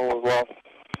стыковочного узла.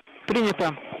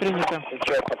 Принято, принято.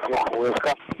 Сейчас подъехал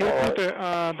ВСК. Иркуты,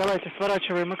 давайте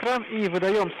сворачиваем экран и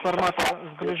выдаем с формата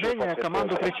сближения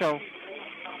команду причал.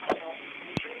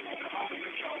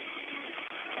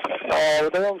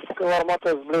 Выдаем с формата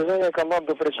сближения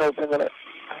команду причал приняли.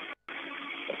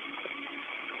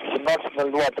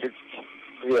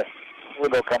 17:02:32.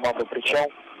 Выдал команду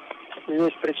причал.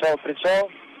 Есть причал,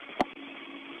 причал.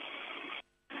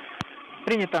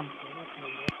 Принято.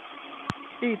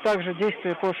 И также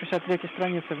действие по 63-й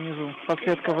странице внизу.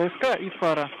 Подсветка ВСК и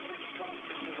фара.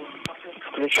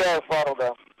 Включаю фару,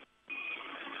 да.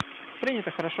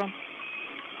 Принято, хорошо.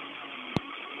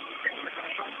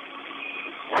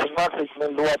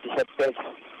 17:02:55.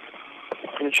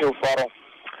 Включил фару.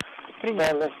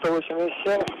 Дальность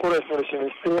 187, скорость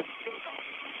 0,73.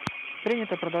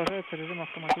 Принято, продолжается режим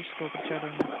автоматического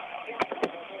причаливания.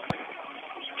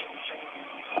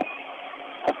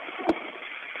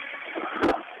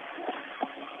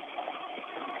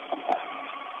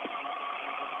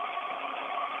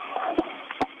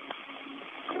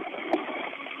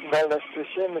 Дальность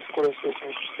 107, скорость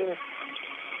 84.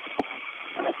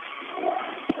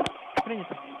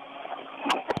 Принято.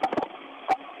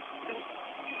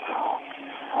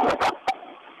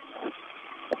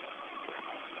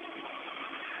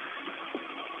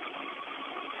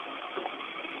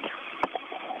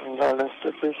 Дальность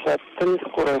 153,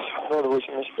 скорость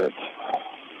 0,85.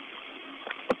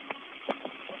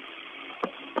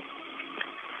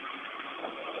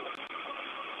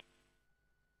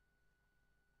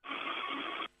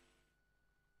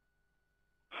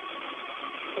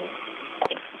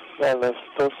 Дальность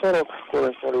 140,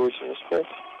 скорость 0,85.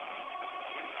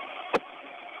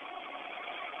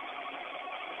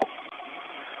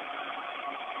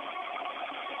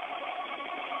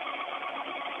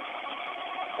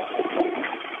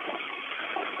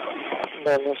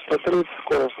 Дальность 130,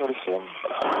 скорость 0,7.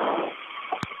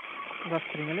 Вас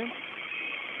приняли.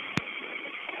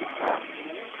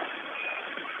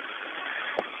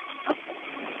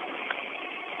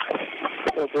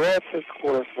 .20,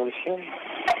 скорость 0,7.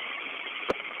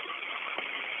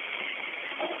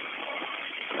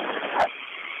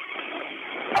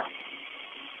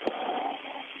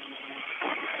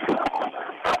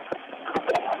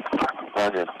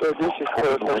 Понятно. 110,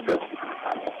 скорость 0,5.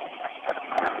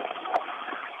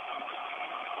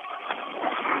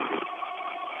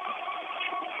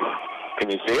 Can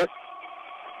you see it?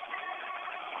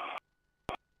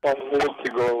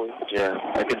 Поверьте головой. Yeah,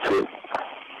 I can see it.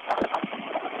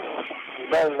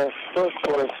 Дальность 100,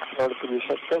 скорость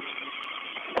 0,55.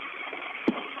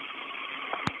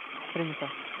 Принято.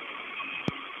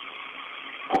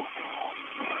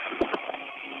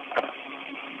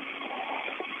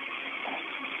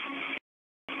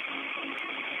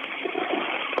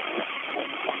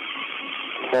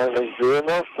 Дальность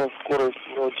 90, скорость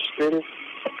 0,4.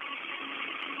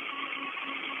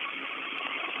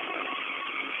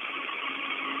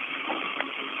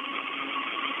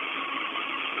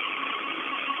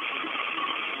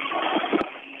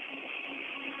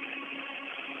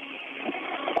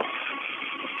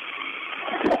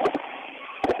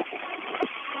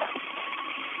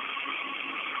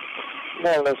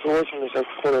 Дальность 80,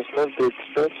 скорость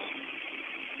 0,35.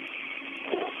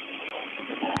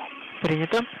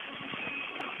 Принято.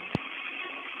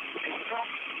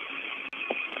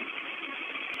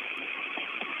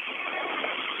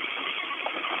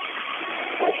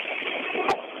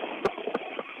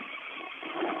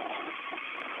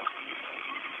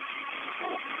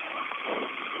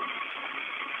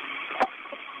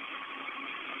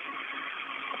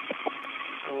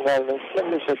 Дальность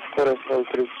 70, скорость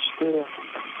 0,34.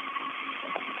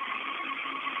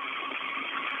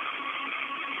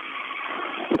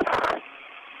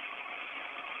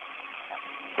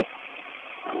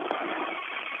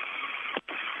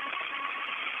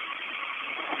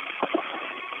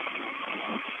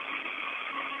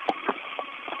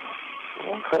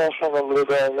 Хорошо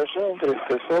наблюдаем мишень,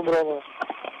 300 собрано.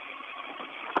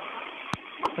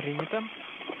 Принято.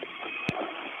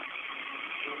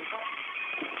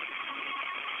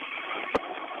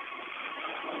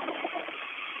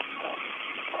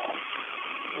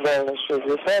 Дальность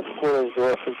 60, скорость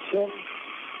 27.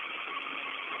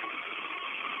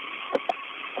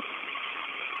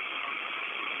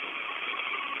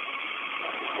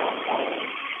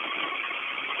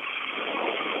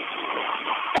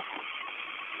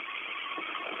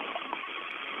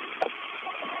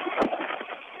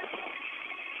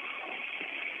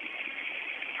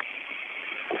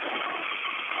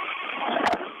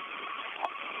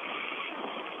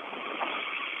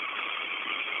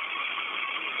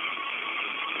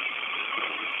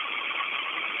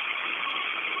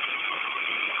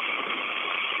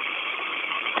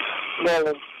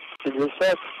 Дальность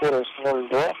 50, скорость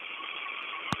 0,2.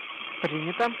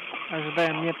 Принято.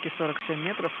 Ожидаем метки 47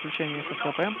 метров, включение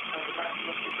ССВП.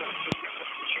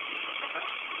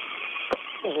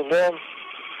 Ожидаем.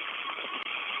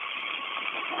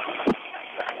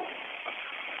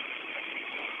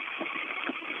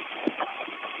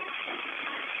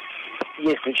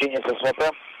 Есть включение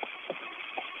ССВП,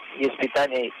 есть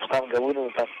питание, штанга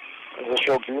вынута,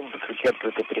 защелки вынуты, ключи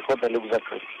открыты, переход на люк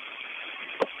закрыт.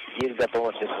 Есть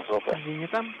готовность ССВП.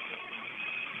 Принято.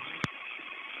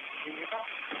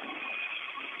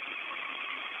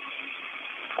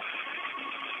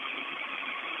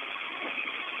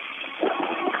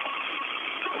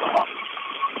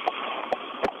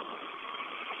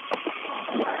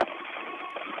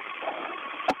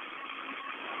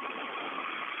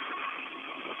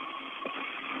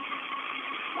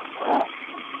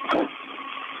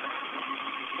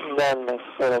 Дальность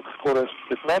 40, скорость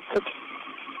 15.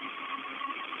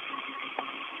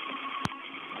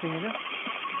 Приняли.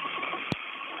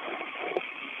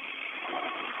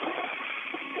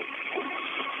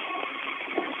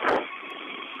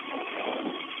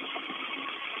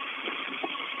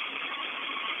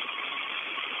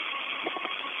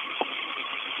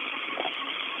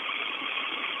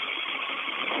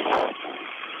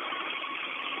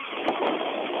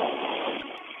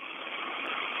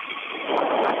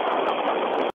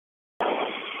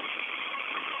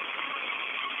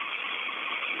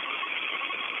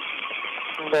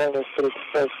 Визуальный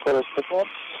 35, скорость 15.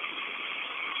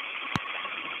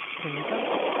 Принято.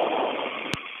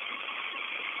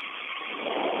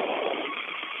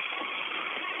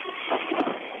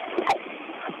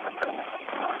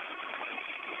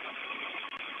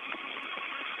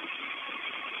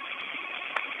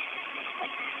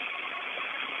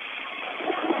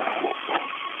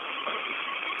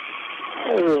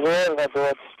 Визуально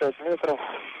 25 метров.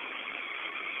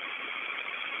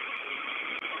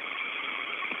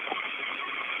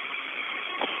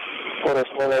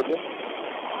 Скорость 0,1.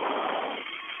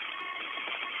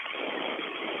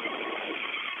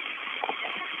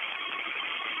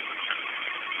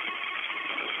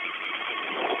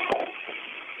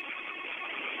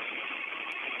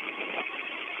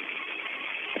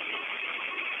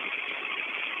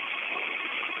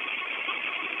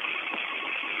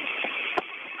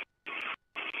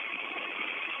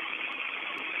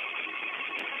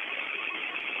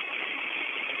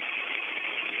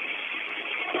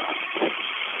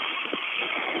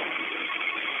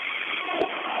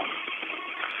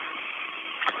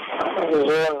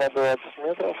 Визуально 20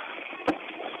 метров.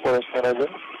 Скорость 0,1.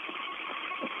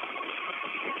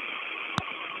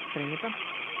 Принято.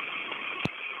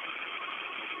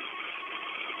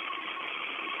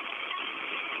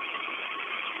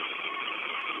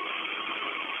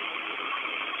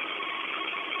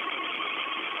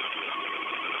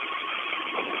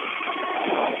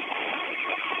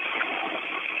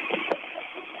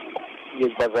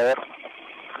 Есть база R.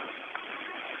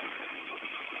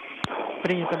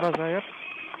 Принято, база R.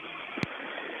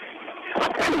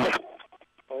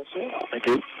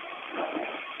 Окей.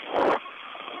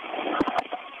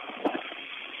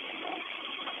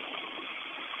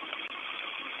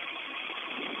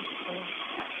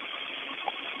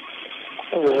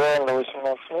 Визуально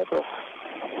 18 метров.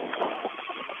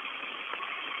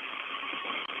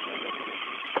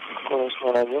 Скорость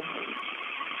 0,1.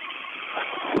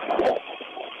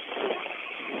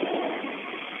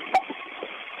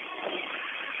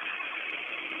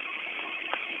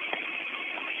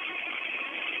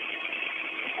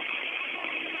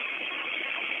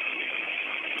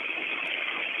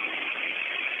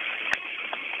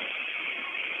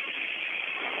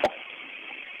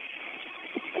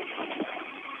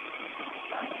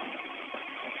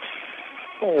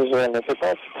 Визуально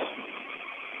 15.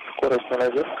 Скорость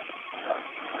 0,1.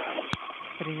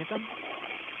 Принято.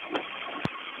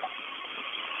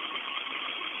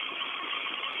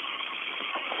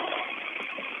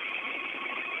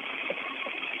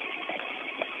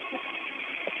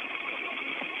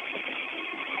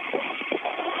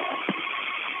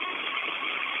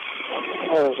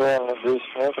 Визуально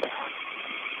 10 метров.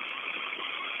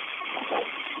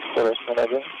 Скорость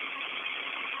 0,1.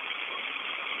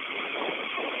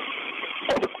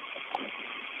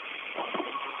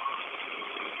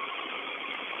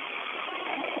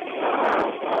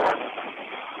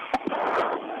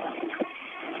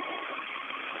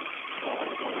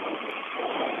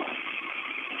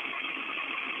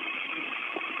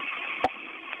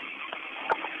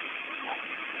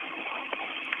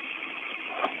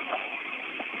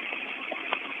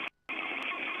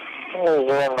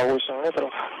 Визуально 8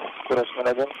 метров. Скорость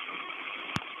 0,1.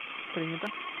 Принято.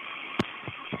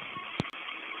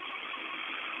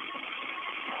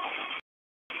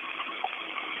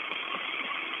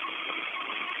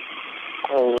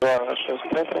 Визуально 6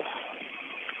 метров.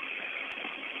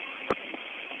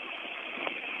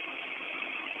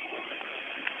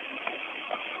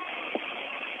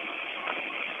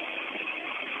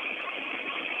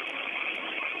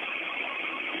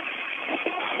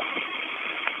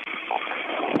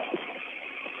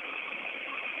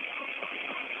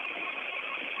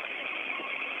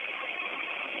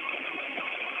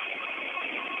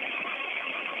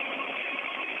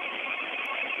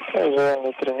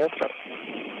 Визуально 3 метра.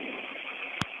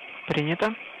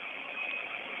 Принято.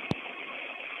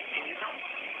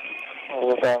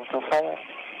 Вызываем Сафана.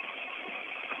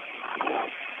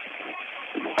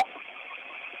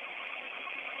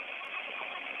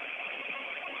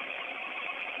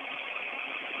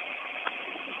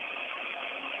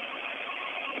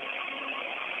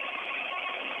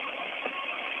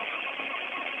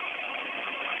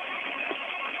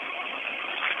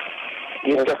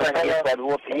 Есть сохранение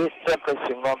подвод, есть цепка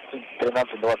 17,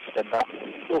 13,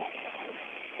 21.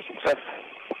 Сейчас.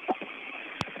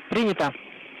 Принято.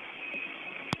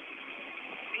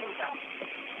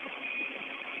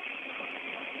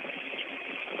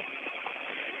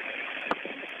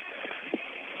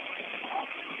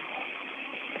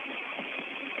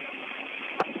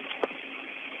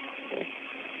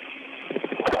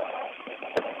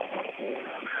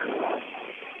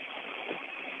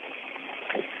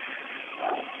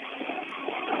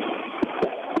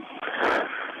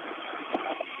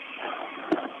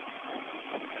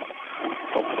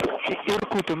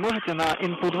 Иркуты, можете на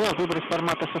input 2 выбрать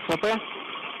формат ССВП?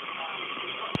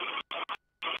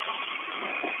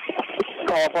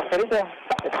 Повторите.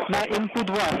 На input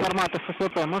 2 формат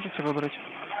ССВП можете выбрать?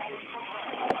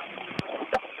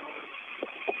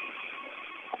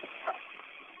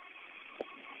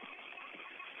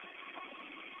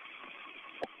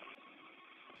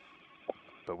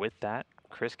 But with that,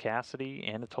 Chris Cassidy,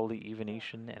 Anatoly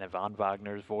Ivanishyn, and Ivan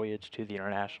Wagner's voyage to the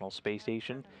International Space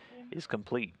Station is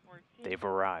complete. They've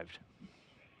arrived.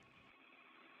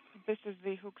 This is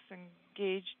the hooks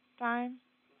engaged time.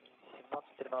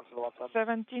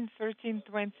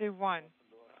 17:13:21.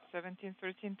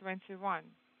 17:13:21.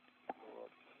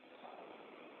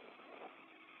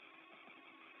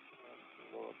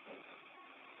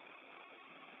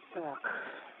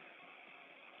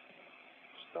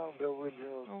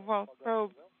 Well,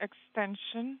 probe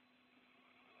extension.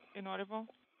 Inaudible.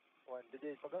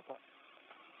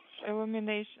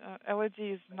 Illumination. LED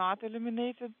is not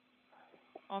illuminated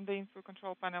on the info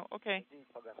control panel. Okay.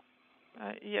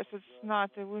 Yes, it's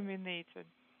not illuminated.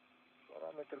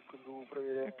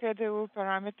 KDU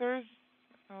parameters.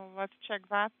 Let's check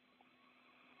that.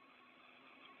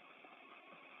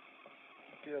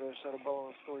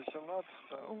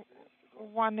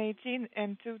 118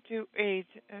 and 228.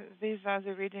 These are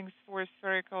the readings for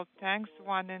spherical tanks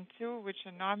 1 and 2, which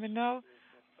are nominal.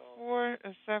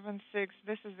 476.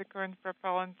 This is the current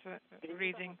propellant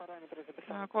reading.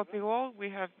 Copy all. We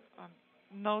have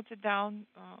noted down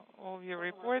all your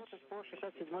reports.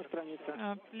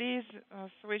 Please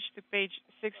switch to page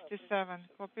 67.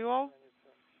 Copy all.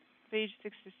 Page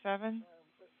 67.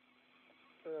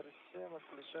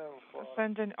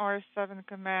 Send an R7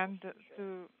 command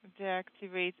to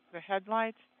deactivate the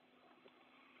headlight.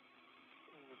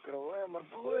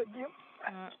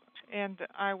 And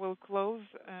I will close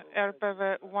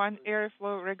RPV 1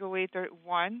 airflow regulator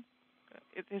 1.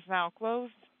 It is now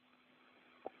closed.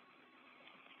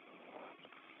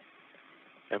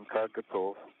 МК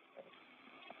готов.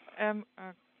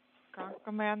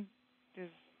 Command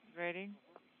is ready.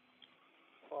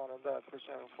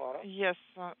 Yes,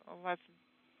 let's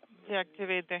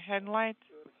deactivate the headlight.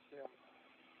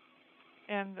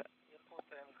 And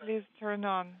please turn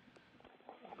on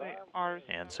the RS.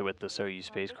 And so with the Soyuz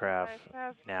spacecraft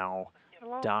now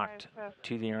docked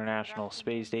to the International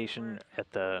Space Station,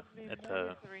 at the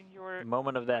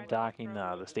moment of that docking,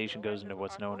 the station goes into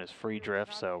what's known as free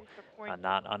drift, so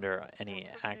not under any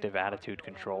active attitude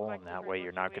control, and that way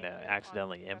you're not going to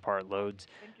accidentally impart loads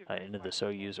into the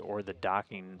Soyuz or the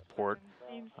docking port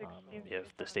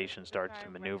if the station starts to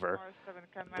maneuver.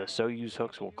 The Soyuz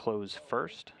hooks will close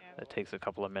first. It takes a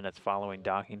couple of minutes following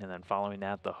docking, and then following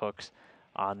that, the hooks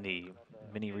on the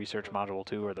Mini Research Module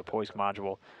 2 or the Poisk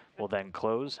module will then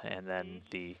close, and then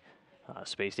the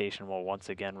space station will once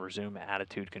again resume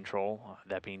attitude control.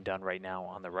 That being done right now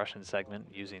on the Russian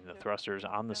segment using the thrusters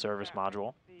on the service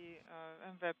module. The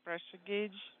MV pressure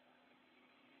gauge.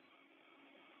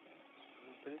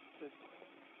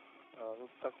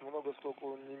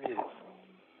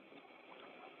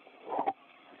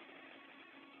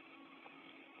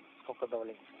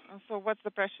 So what's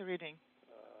the pressure reading?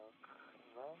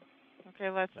 Okay,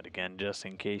 let's... But again, just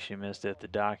in case you missed it, the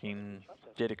docking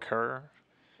did occur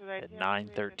at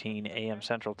 9:13 a.m.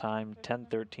 Central Time,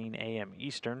 10:13 a.m.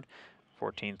 Eastern,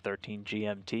 14:13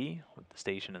 GMT, with the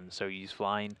station and the Soyuz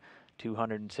flying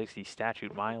 260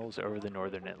 statute miles over the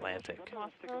northern Atlantic.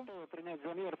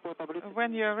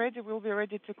 When you're ready, we'll be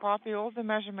ready to copy all the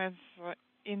measurements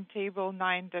in table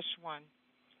 9-1.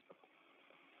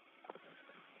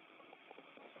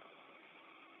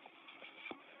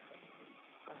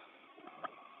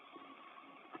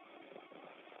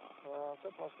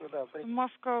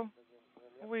 Moscow,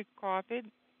 we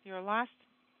copied. Your last.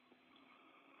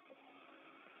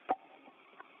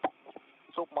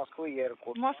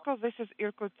 Moscow, this is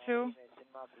Irkut 2.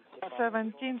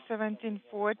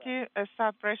 17:40.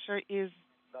 SR pressure is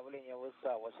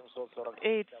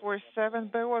 847.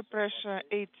 BO pressure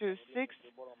 826.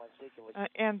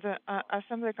 And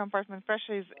assembly compartment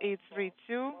pressure is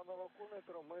 832.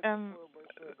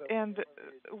 And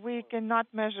we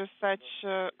cannot measure such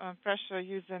pressure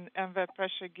using MV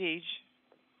pressure gauge.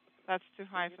 That's too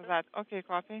high for that. Okay,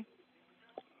 copy.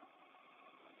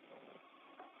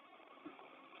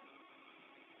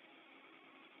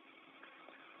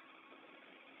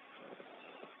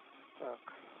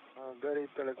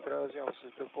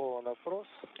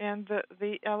 And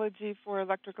the LED for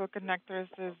electrical connectors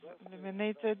is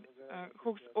illuminated.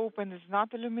 Hooks open is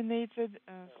not illuminated.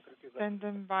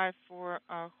 Standing by for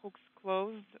hooks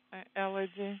closed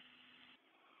LED.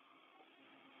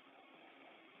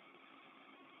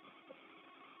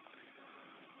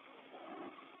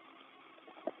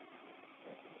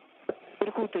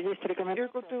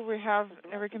 Irkut, we have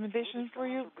a recommendation for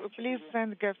you. Please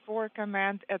send G4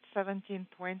 command at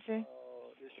 1720.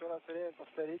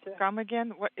 Come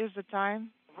again. What is the time?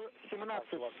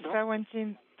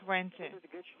 1720.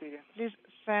 Please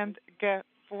send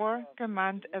G4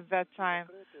 command at that time.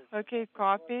 Okay,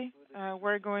 copy.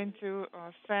 We're going to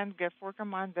send G4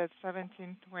 command at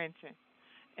 1720.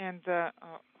 And the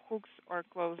hooks are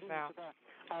closed now.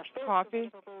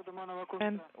 Copy.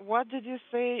 And what did you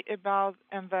say about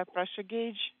MV pressure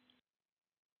gauge?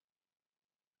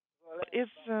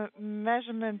 Its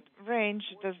measurement range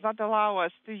does not allow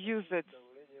us to use it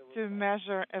to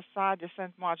measure SI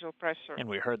descent module pressure. And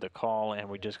we heard the call, and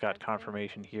we just got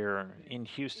confirmation here in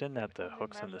Houston that the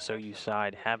hooks on the Soyuz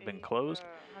side have been closed.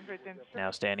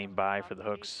 Now standing by for the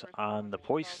hooks on the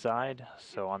Poist side,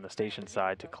 so on the station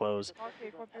side to close.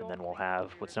 And then we'll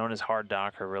have what's known as hard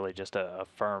dock, or really just a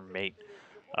firm mate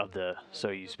of the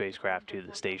Soyuz spacecraft to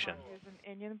the station.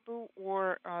 And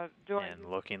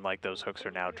looking like those hooks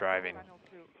are now driving.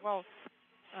 Well,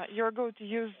 you're going to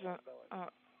use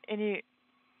any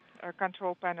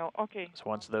control panel. Okay. So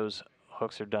once those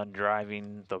hooks are done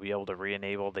driving, they'll be able to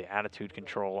re-enable the attitude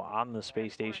control on the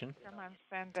space station.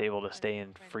 It's able to stay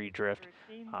in free drift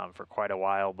for quite a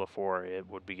while before it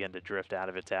would begin to drift out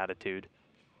of its attitude.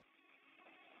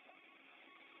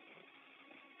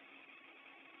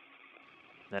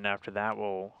 Then after that,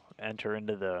 we'll enter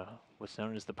into what's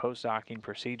known as the post-docking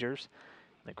procedures.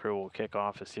 The crew will kick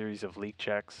off a series of leak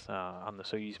checks on the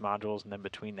Soyuz modules and then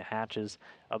between the hatches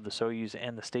of the Soyuz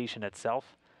and the station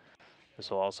itself.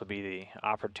 This will also be the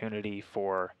opportunity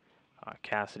for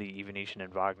Cassidy, Ivanishин,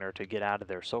 and Wagner to get out of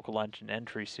their Sokol engine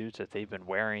entry suits that they've been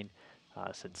wearing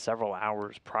since several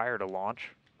hours prior to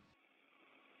launch.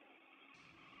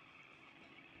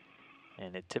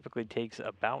 And it typically takes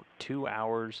about 2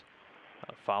 hours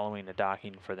following the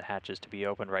docking for the hatches to be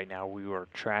open. Right now we were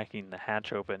tracking the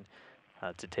hatch open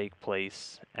to take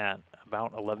place at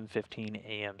about 11:15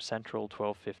 a.m. Central,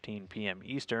 12:15 p.m.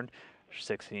 Eastern,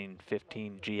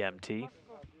 16:15 GMT.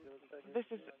 This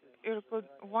is Irkut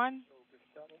 1,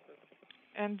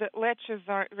 and the latches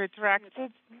are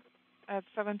retracted at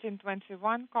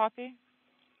 1721. Copy.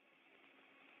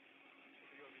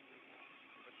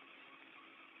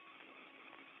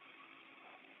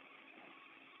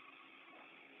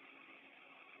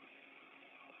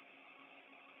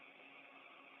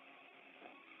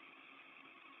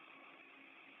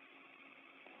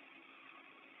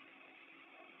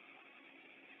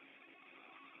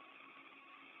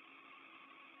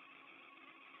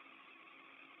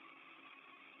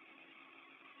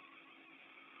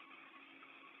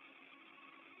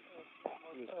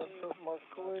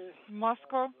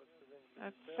 Moscow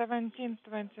at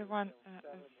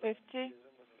 1721:50.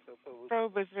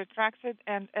 Probe is retracted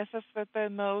and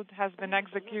SSVP mode has been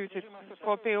executed.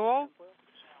 Copy all.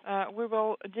 We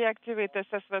will deactivate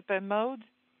SSVP mode.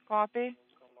 Copy.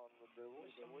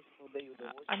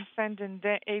 I'm sending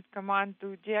the 8 command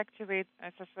to deactivate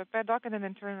SSVP dock and an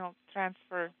internal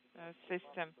transfer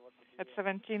system at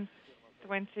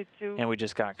 1722. And we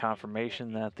just got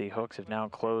confirmation that the hooks have now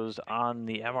closed on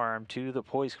the MRM2, the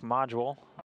Poist module.